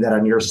can all do that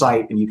on your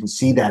site, and you can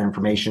see that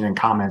information in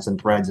comments and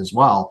threads as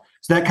well.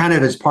 So that kind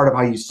of is part of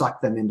how you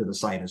suck them into the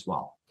site as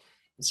well.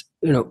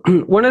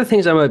 One of the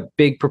things I'm a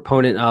big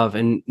proponent of,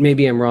 and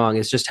maybe I'm wrong,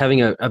 is just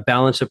having a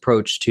balanced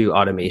approach to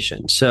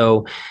automation.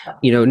 So,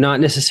 not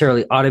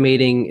necessarily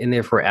automating and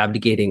therefore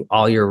abdicating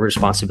all your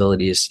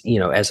responsibilities,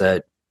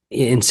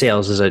 in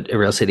sales as a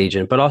real estate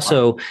agent, but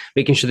also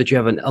making sure that you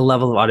have a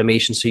level of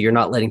automation so you're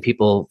not letting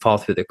people fall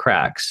through the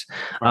cracks.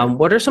 Right.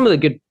 What are some of the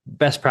good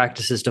best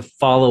practices to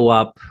follow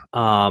up,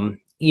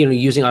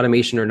 using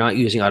automation or not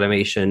using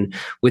automation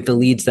with the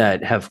leads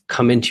that have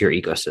come into your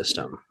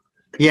ecosystem?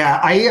 Yeah,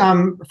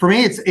 for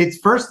me, it's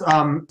first,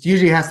 it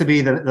usually has to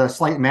be the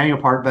slight manual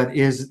part, but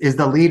is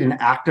the lead an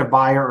active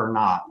buyer or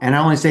not? And I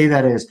only say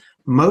that is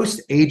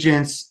most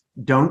agents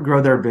don't grow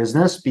their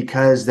business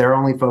because they're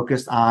only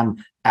focused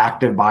on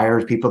active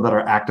buyers, people that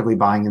are actively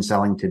buying and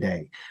selling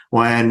today.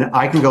 When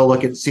I can go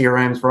look at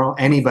CRMs for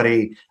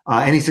anybody,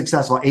 any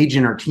successful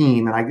agent or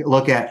team, and I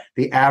look at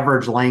the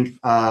average length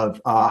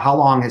of how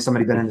long has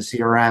somebody been in the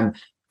CRM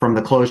from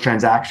the closed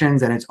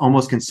transactions, and it's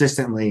almost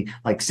consistently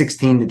like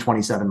 16 to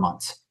 27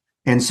 months.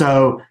 And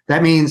so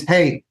that means,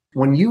 hey,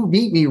 when you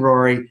meet me,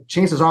 Rory,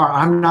 chances are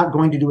I'm not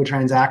going to do a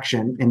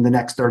transaction in the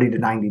next 30 to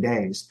 90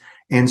 days.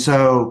 And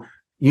so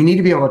you need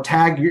to be able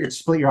to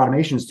split your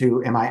automations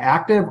to, am I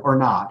active or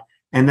not?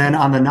 And then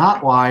on the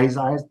not wise,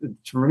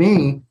 for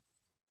me,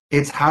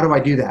 it's how do I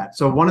do that?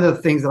 So one of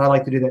the things that I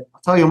like to do that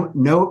I'll tell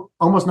you,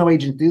 almost no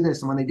agents do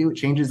this. And when they do, it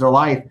changes their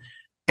life,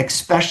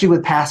 especially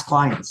with past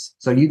clients.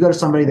 So you go to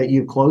somebody that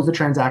you've closed the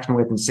transaction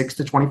with in 6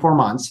 to 24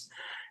 months.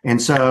 And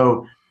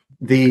so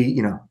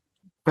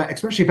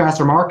especially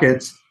faster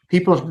markets,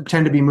 people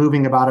tend to be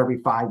moving about every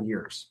 5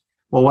 years.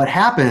 Well, what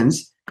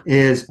happens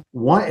is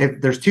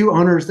if there's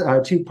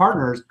two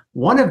partners,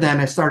 one of them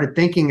has started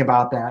thinking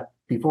about that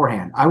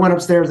beforehand. I went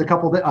upstairs a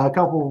couple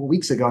of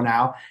weeks ago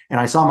now, and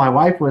I saw my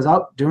wife was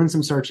up doing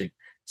some searching.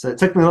 So it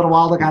took me a little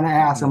while to kind of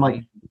ask. I'm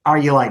like, are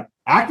you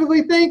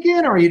actively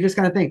thinking, or are you just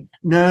going to think?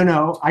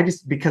 No,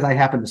 because I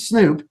happen to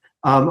snoop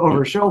over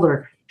her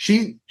shoulder.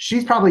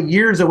 She's probably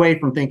years away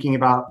from thinking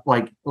about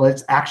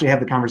let's actually have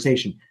the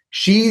conversation.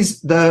 She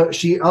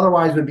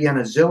otherwise would be on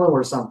a Zillow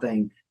or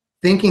something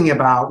thinking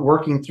about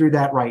working through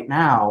that right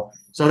now.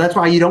 So that's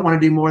why you don't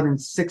want to do more than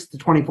 6 to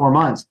 24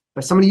 months.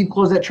 But somebody you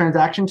close that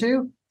transaction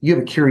to, you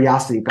have a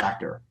curiosity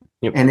factor.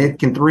 Yep. And it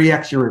can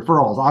 3x your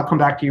referrals. I'll come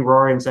back to you,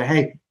 Rory, and say,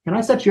 hey, can I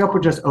set you up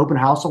with just open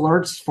house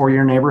alerts for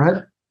your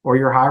neighborhood or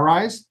your high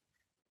rise?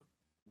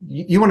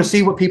 You want to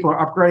see what people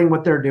are upgrading,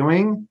 what they're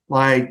doing?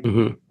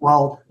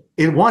 Well,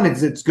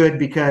 it's good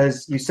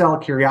because you sell a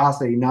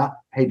curiosity, not,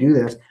 hey, do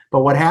this.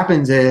 But what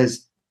happens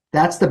is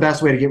that's the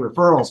best way to get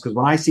referrals, because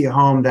when I see a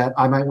home that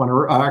I might want to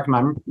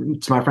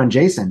recommend to my friend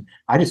Jason,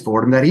 I just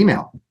forward him that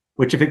email,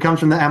 which if it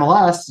comes from the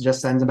MLS, just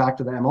sends them back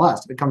to the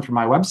MLS. If it comes from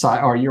my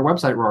website or your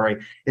website, Rory,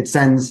 it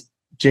sends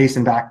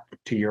Jason back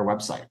to your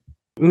website.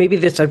 Maybe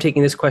I'm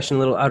taking this question a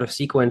little out of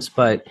sequence,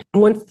 but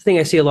one thing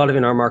I see a lot of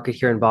in our market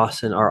here in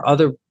Boston are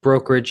other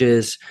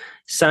brokerages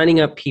signing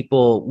up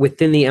people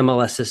within the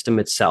MLS system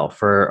itself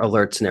for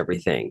alerts and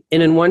everything.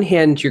 And on one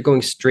hand, you're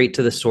going straight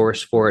to the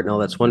source for it and all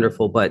that's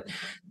wonderful, but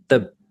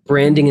the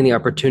branding and the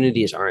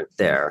opportunities aren't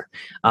there.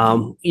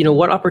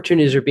 What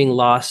opportunities are being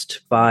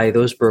lost by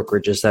those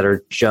brokerages that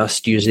are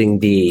just using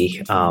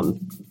the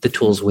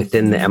tools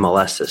within the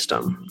MLS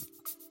system?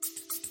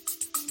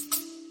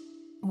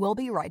 We'll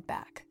be right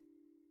back.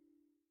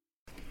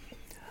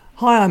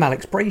 Hi, I'm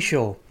Alex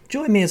Brayshaw.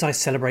 Join me as I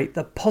celebrate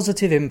the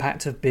positive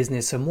impact of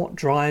business and what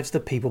drives the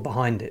people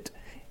behind it.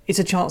 It's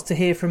a chance to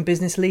hear from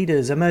business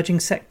leaders,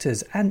 emerging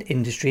sectors, and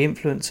industry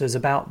influencers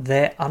about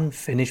their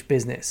unfinished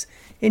business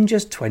in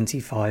just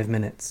 25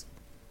 minutes.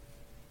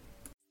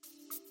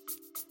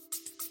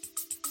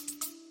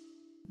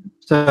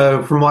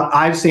 So from what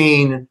I've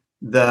seen,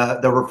 the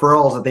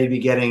referrals that they'd be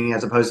getting,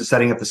 as opposed to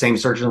setting up the same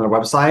search on their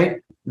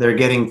website, they're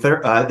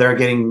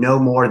getting no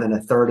more than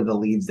a third of the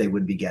leads they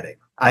would be getting.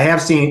 I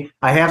have seen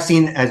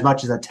as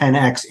much as a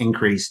 10x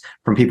increase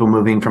from people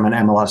moving from an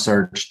MLS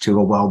search to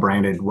a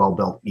well-branded,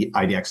 well-built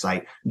IDX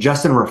site,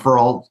 just in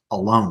referrals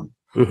alone.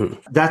 Mm-hmm.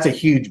 That's a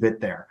huge bit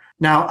there.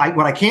 Now,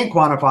 what I can't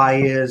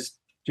quantify is, to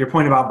your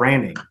point about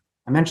branding,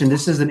 I mentioned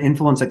this is an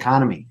influence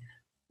economy.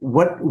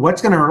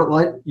 What's going to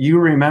let you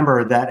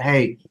remember that,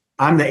 hey,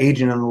 I'm the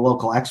agent and the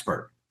local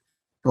expert?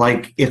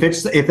 Like if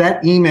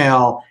that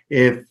email,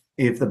 if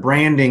the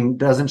branding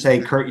doesn't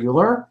say Kurt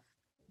Uhlir,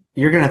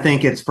 you're going to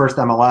think it's First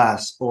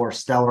MLS or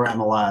Stellar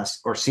MLS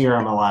or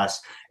Sierra MLS,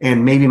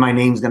 and maybe my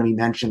name's going to be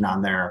mentioned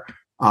on there.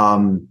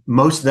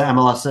 Most of the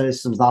MLS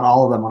systems, not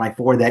all of them, when I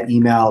forward that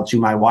email to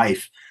my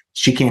wife,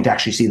 she can't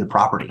actually see the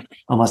property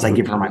unless I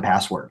give her my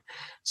password.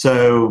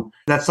 So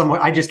that's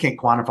somewhat, I just can't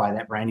quantify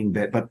that branding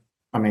bit. But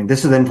I mean,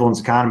 this is the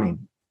influence economy.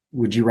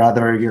 Would you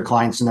rather your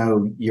clients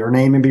know your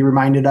name and be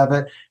reminded of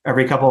it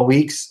every couple of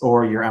weeks,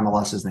 or your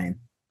MLS's name?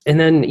 And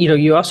then,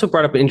 you also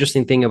brought up an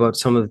interesting thing about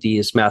some of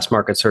these mass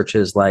market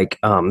searches like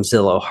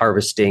Zillow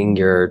harvesting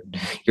your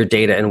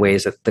data in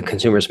ways that the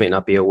consumers may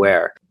not be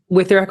aware.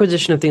 With their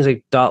acquisition of things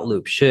like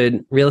Dotloop,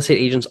 should real estate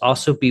agents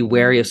also be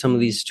wary of some of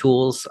these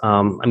tools?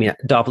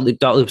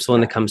 Dotloop's the one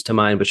that comes to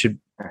mind, but should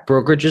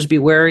brokerages be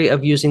wary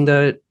of using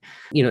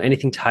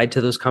anything tied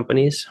to those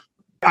companies?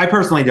 I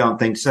personally don't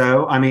think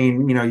so. I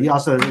mean, you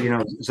also,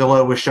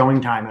 Zillow with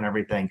showing time and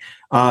everything.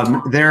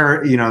 Most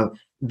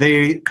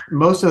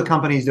of the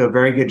companies do a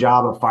very good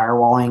job of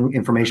firewalling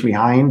information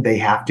behind. They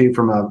have to,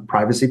 from a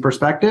privacy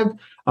perspective,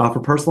 for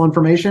personal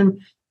information.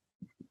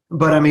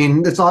 But I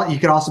mean, you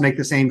could also make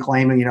the same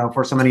claim,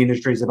 for so many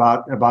industries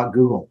about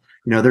Google.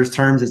 There's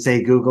terms that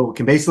say Google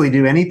can basically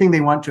do anything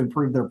they want to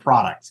improve their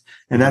products.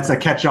 And that's a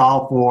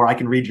catch-all for, I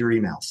can read your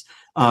emails.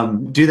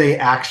 Do they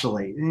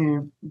actually?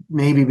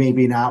 Maybe,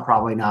 maybe not,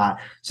 probably not.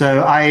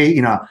 So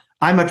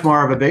I'm much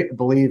more of a big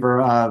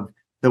believer of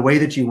the way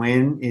that you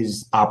win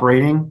is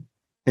operating.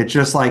 It's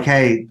just like,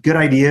 hey, good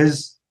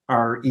ideas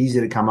are easy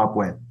to come up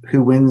with.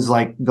 Who wins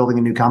like building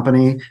a new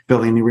company,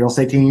 building a new real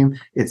estate team?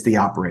 It's the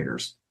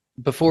operators.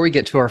 Before we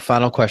get to our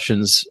final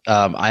questions,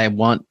 I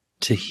want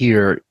to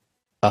hear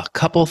a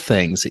couple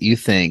things that you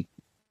think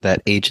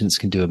that agents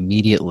can do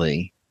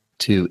immediately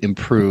to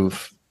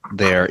improve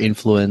their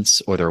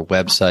influence or their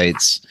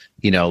websites.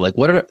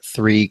 What are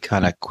 3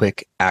 kind of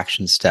quick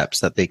action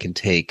steps that they can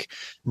take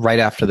right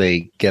after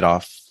they get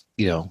off,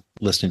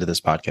 listening to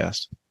this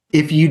podcast?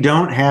 If you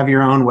don't have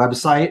your own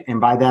website, and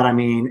by that I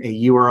mean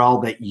a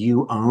URL that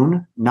you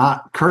own,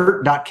 not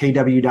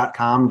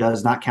kurt.kw.com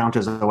does not count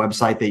as a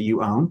website that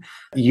you own.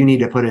 You need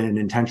to put an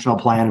intentional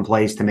plan in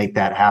place to make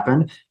that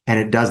happen, and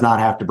it does not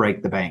have to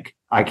break the bank.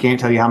 I can't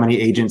tell you how many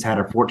agents had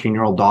a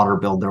 14-year-old daughter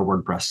build their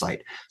WordPress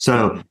site.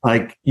 So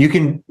you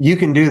can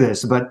do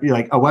this, but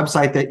like a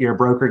website that your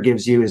broker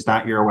gives you is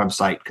not your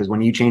website, because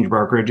when you change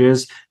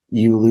brokerages,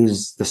 you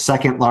lose the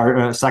second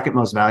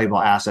most valuable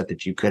asset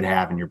that you could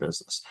have in your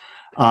business.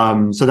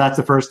 So that's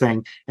the first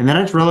thing. And then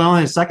it's really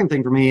only the second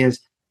thing for me is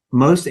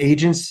most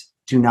agents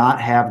do not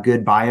have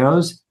good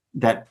bios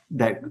that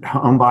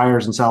home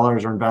buyers and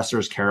sellers or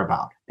investors care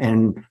about.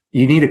 And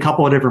you need a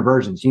couple of different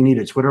versions. You need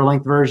a Twitter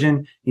length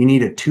version. You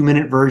need a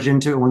 2-minute version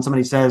to when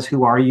somebody says,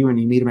 who are you? And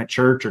you meet them at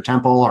church or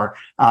temple or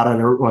out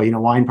at a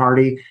wine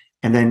party.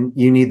 And then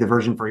you need the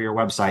version for your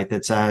website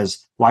that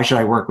says, why should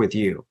I work with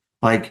you?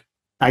 Like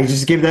I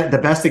just give that the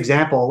best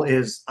example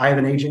is I have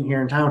an agent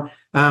here in town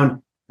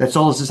that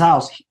sold us his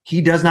house.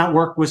 He does not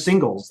work with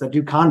singles that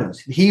do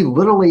condos. He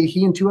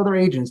and 2 other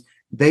agents,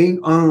 they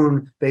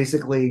own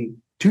basically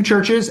 2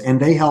 churches, and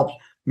they help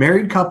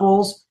married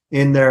couples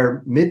in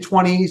their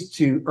mid-20s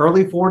to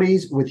early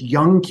 40s with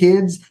young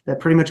kids that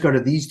pretty much go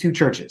to these 2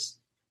 churches.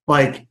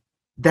 Like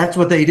that's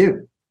what they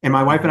do. And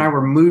my wife and I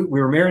we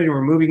were married and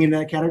we're moving into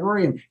that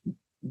category, and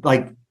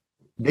like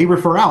they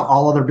refer out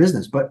all other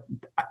business, but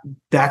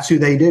that's who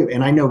they do.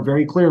 And I know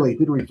very clearly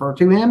who to refer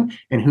to him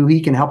and who he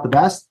can help the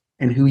best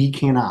and who he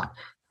cannot.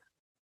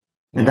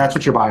 And that's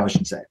what your bio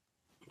should say.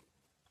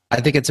 I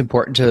think it's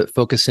important to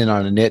focus in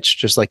on a niche,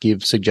 just like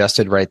you've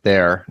suggested right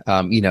there.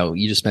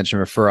 You just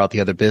mentioned refer out the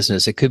other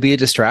business. It could be a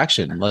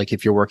distraction. Like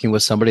if you're working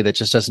with somebody that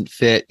just doesn't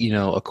fit,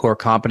 a core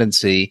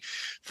competency,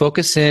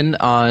 focus in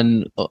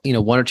on,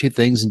 1 or 2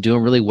 things and do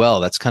them really well.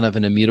 That's kind of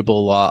an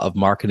immutable law of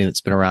marketing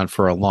that's been around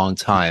for a long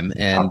time.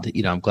 And,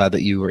 I'm glad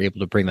that you were able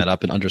to bring that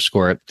up and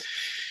underscore it.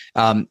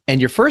 And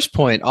your first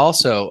point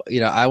also,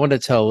 I want to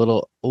tell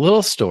a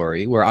little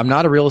story where I'm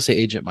not a real estate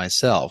agent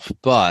myself,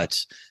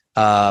 but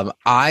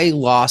I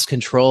lost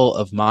control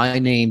of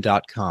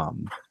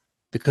myname.com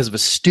because of a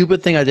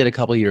stupid thing I did a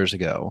couple years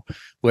ago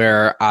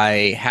where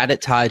I had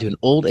it tied to an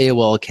old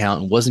AOL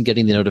account and wasn't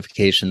getting the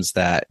notifications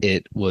that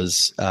it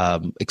was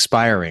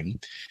expiring.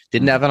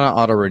 didn't have it on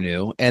auto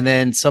renew, and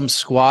then some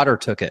squatter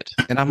took it.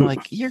 And I'm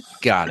like, you're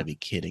gotta be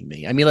kidding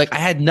me. I mean, like I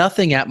had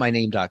nothing at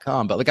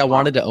myname.com, but like I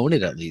wanted to own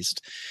it at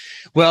least.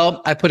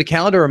 Well, I put a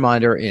calendar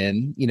reminder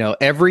in,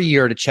 every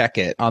year to check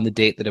it on the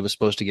date that it was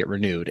supposed to get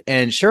renewed.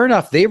 And sure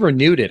enough, they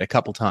renewed it a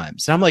couple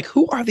times. And I'm like,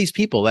 who are these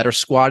people that are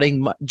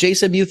squatting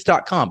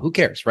jasonmuth.com? Who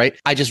cares, right?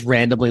 I just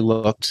randomly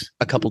looked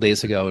a couple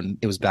days ago and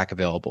it was back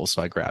available.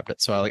 So I grabbed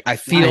it. So I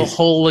feel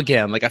whole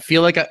again. Like I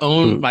feel like I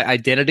own my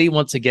identity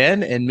once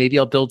again, and maybe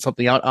I'll build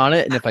something out on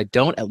it. And if I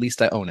don't, at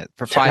least I own it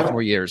for 5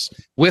 more years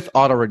with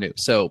auto renew.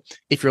 So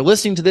if you're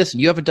listening to this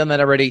and you haven't done that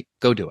already,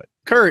 go do it.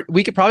 Kurt,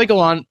 we could probably go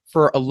on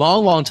for a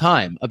long, long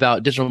time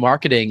about digital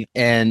marketing.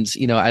 And,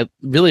 I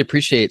really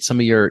appreciate some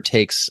of your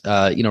takes.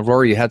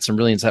 Rory, you had some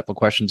really insightful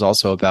questions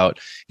also about,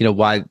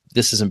 why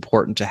this is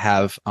important to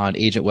have on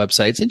agent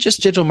websites and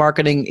just digital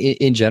marketing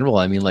in general.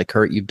 I mean, like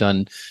Kurt,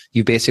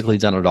 you've basically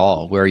done it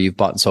all, where you've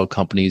bought and sold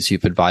companies,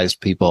 you've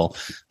advised people,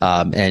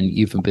 and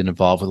you've been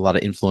involved with a lot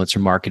of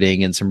influencer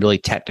marketing and some really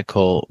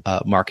technical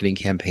marketing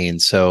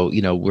campaigns. So,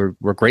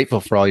 we're grateful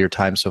for all your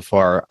time so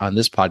far on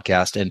this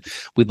podcast. And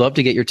we'd love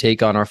to get your take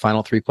on our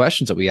final 3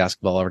 questions that we ask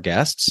of all our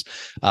guests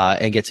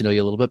and get to know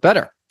you a little bit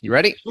better. You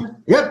ready?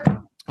 Yep.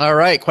 All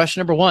right.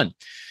 Question number 1.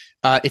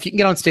 If you can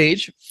get on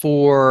stage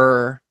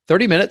for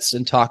 30 minutes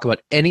and talk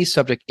about any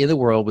subject in the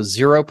world with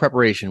zero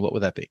preparation, what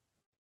would that be?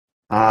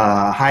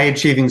 High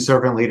achieving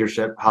servant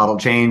leadership, how it'll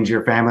change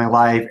your family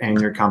life and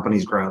your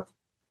company's growth.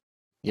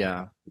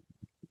 Yeah,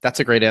 that's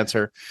a great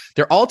answer.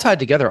 They're all tied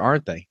together,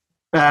 aren't they?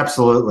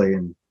 Absolutely.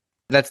 And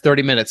that's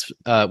 30 minutes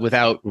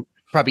without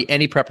probably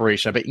any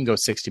preparation. I bet you can go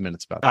 60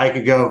 minutes about that. I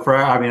could go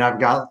I've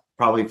got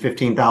probably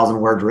 15,000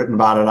 words written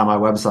about it on my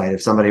website.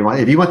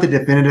 If you want the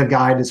definitive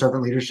guide to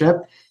servant leadership,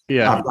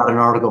 I've got an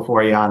article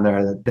for you on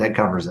there that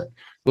covers it.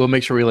 We'll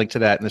make sure we link to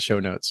that in the show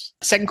notes.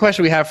 Second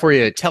question we have for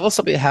you. Tell us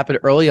something that happened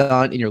early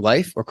on in your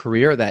life or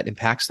career that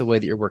impacts the way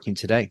that you're working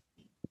today.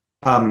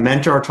 A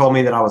mentor told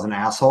me that I was an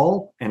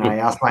asshole, and I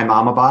asked my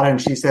mom about it,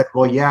 and she said,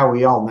 well, yeah,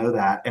 we all know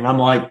that. And I'm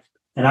like,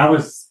 and I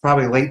was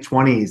probably late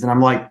 20s, and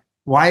I'm like,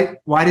 why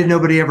did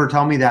nobody ever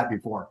tell me that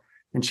before?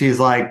 And she's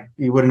like,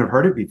 you wouldn't have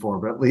heard it before,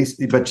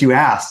 but you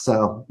asked.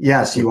 So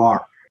yes, you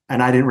are.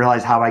 And I didn't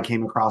realize how I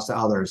came across to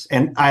others.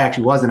 And I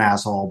actually was an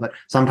asshole, but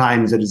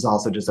sometimes it is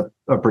also just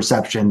a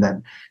perception that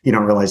you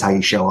don't realize how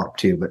you show up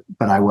to.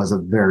 But I was a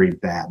very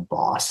bad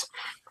boss.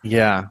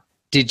 Yeah.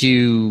 Did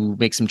you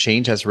make some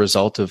change as a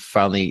result of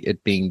finally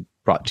it being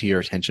brought to your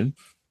attention?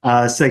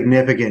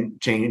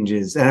 Significant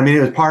changes. And I mean,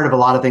 it was part of a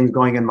lot of things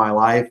going in my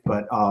life,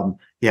 but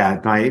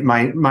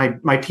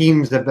my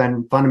teams have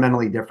been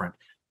fundamentally different.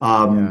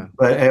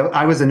 But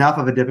I was enough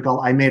of a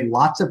difficult, I made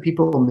lots of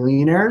people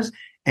millionaires,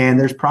 and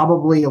there's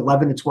probably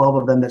 11 to 12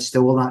 of them that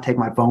still will not take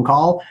my phone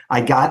call.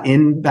 I got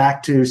in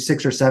back to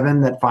 6 or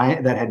 7 that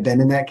had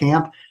been in that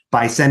camp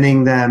by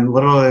sending them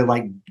literally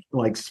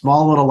like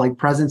small little like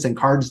presents and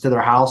cards to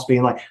their house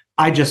being like,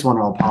 I just want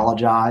to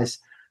apologize.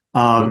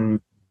 And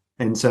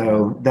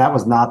so that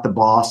was not the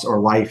boss or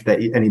life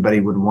that anybody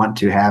would want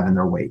to have in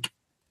their wake.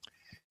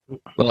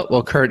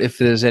 Well, Kurt, if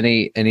there's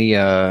any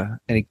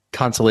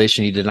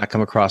consolation, you did not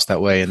come across that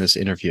way in this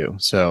interview.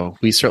 So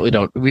we certainly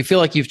don't. We feel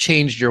like you've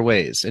changed your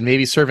ways, and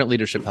maybe servant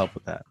leadership helped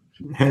with that.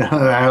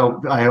 I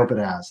hope it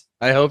has.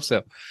 I hope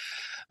so.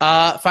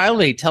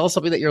 Finally, tell us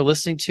something that you're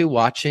listening to,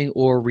 watching,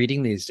 or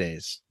reading these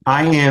days.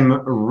 I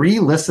am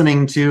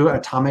re-listening to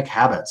Atomic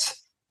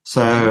Habits.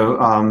 So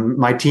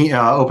my team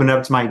opened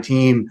up to my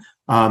team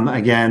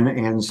again,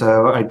 and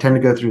so I tend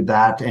to go through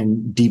that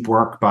and Deep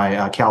Work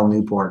by Cal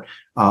Newport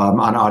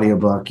on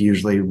audiobook,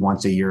 usually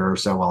once a year or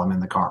so while I'm in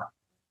the car.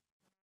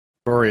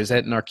 Rory, is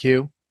that in our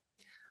queue?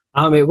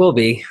 It will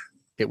be.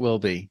 It will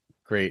be.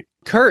 Great.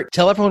 Kurt,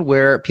 tell everyone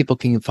where people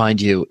can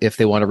find you if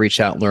they want to reach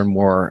out and learn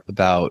more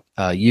about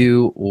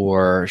you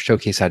or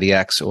Showcase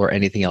IDX or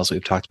anything else that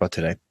we've talked about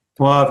today.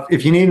 Well,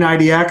 if you need an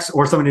IDX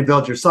or somebody to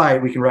build your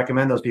site, we can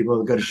recommend those people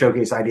to go to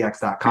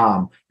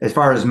showcaseidx.com. As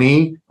far as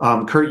me,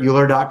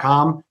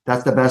 kurtuhlir.com,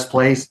 that's the best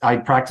place. I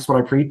practice what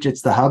I preach.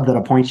 It's the hub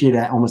that'll point you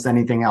to almost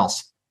anything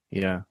else.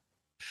 Yeah.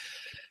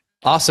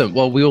 Awesome.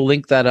 Well, we will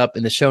link that up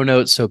in the show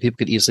notes so people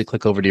could easily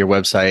click over to your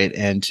website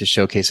and to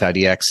Showcase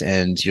IDX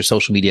and your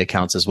social media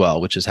accounts as well,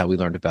 which is how we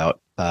learned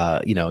about,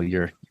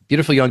 your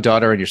beautiful young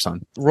daughter and your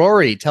son.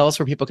 Rory, tell us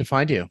where people can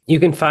find you. You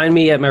can find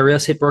me at my real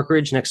estate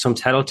brokerage, Next Home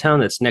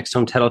Titletown. That's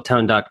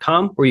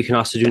nexthometitletown.com, or you can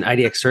also do an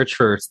IDX search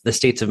for the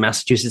states of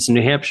Massachusetts and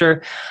New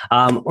Hampshire.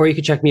 Or you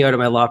can check me out at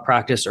my law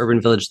practice, Urban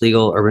Village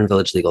Legal,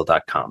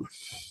 urbanvillagelegal.com.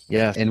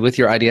 Yeah. And with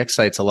your IDX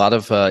sites, a lot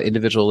of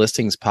individual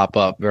listings pop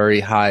up very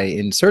high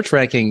in search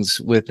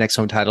rankings with Next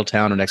Home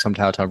Titletown or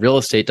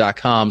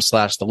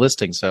nexthometitletownrealestate.com/the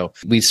listing. So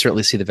we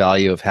certainly see the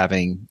value of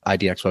having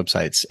IDX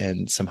websites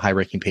and some high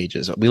ranking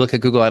pages. We look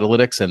at Google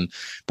Analytics and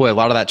boy, a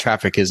lot of that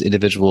traffic is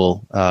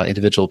individual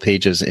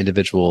pages,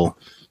 individual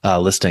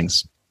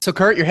listings. So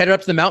Kurt, you're headed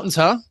up to the mountains,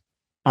 huh?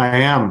 I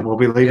am. We'll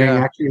be leaving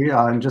actually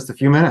in just a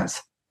few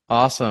minutes.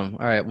 Awesome.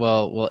 All right.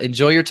 Well,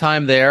 enjoy your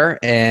time there.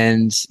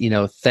 And,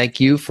 thank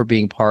you for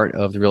being part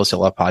of the Real Estate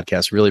Law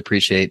Podcast. Really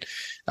appreciate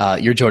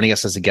your joining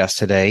us as a guest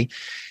today.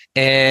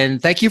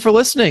 And thank you for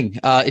listening.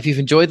 If you've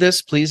enjoyed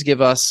this, please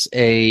give us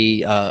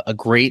a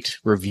great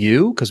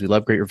review, because we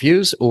love great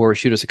reviews, or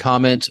shoot us a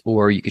comment,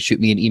 or you can shoot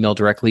me an email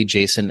directly,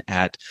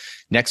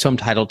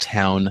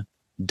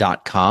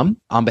 jason@nexthometitletown.com.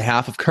 On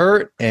behalf of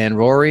Kurt and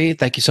Rory,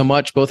 thank you so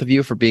much, both of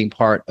you, for being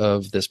part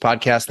of this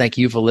podcast. Thank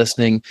you for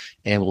listening,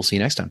 and we'll see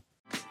you next time.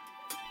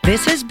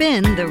 This has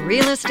been the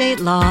Real Estate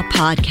Law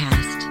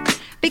Podcast,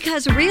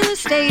 because real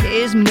estate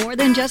is more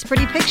than just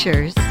pretty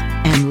pictures,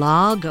 and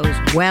law goes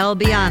well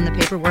beyond the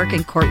paperwork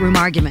and courtroom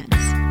arguments.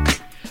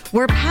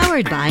 We're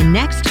powered by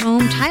Next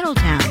Home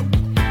Titletown,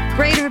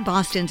 Greater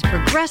Boston's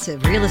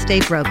progressive real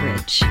estate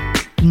brokerage.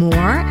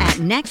 More at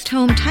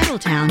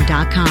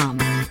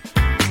nexthometitletown.com.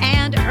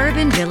 And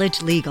Urban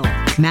Village Legal,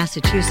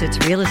 Massachusetts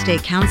Real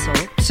Estate Council,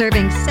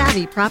 serving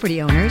savvy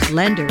property owners,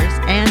 lenders,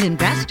 and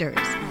investors.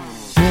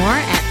 More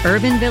at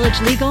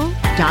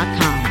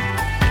urbanvillagelegal.com.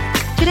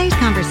 Today's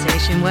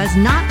conversation was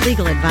not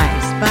legal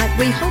advice, but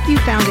we hope you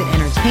found it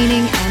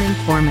entertaining and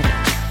informative.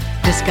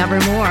 Discover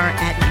more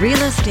at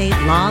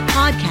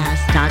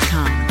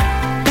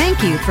realestatelawpodcast.com.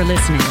 Thank you for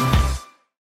listening.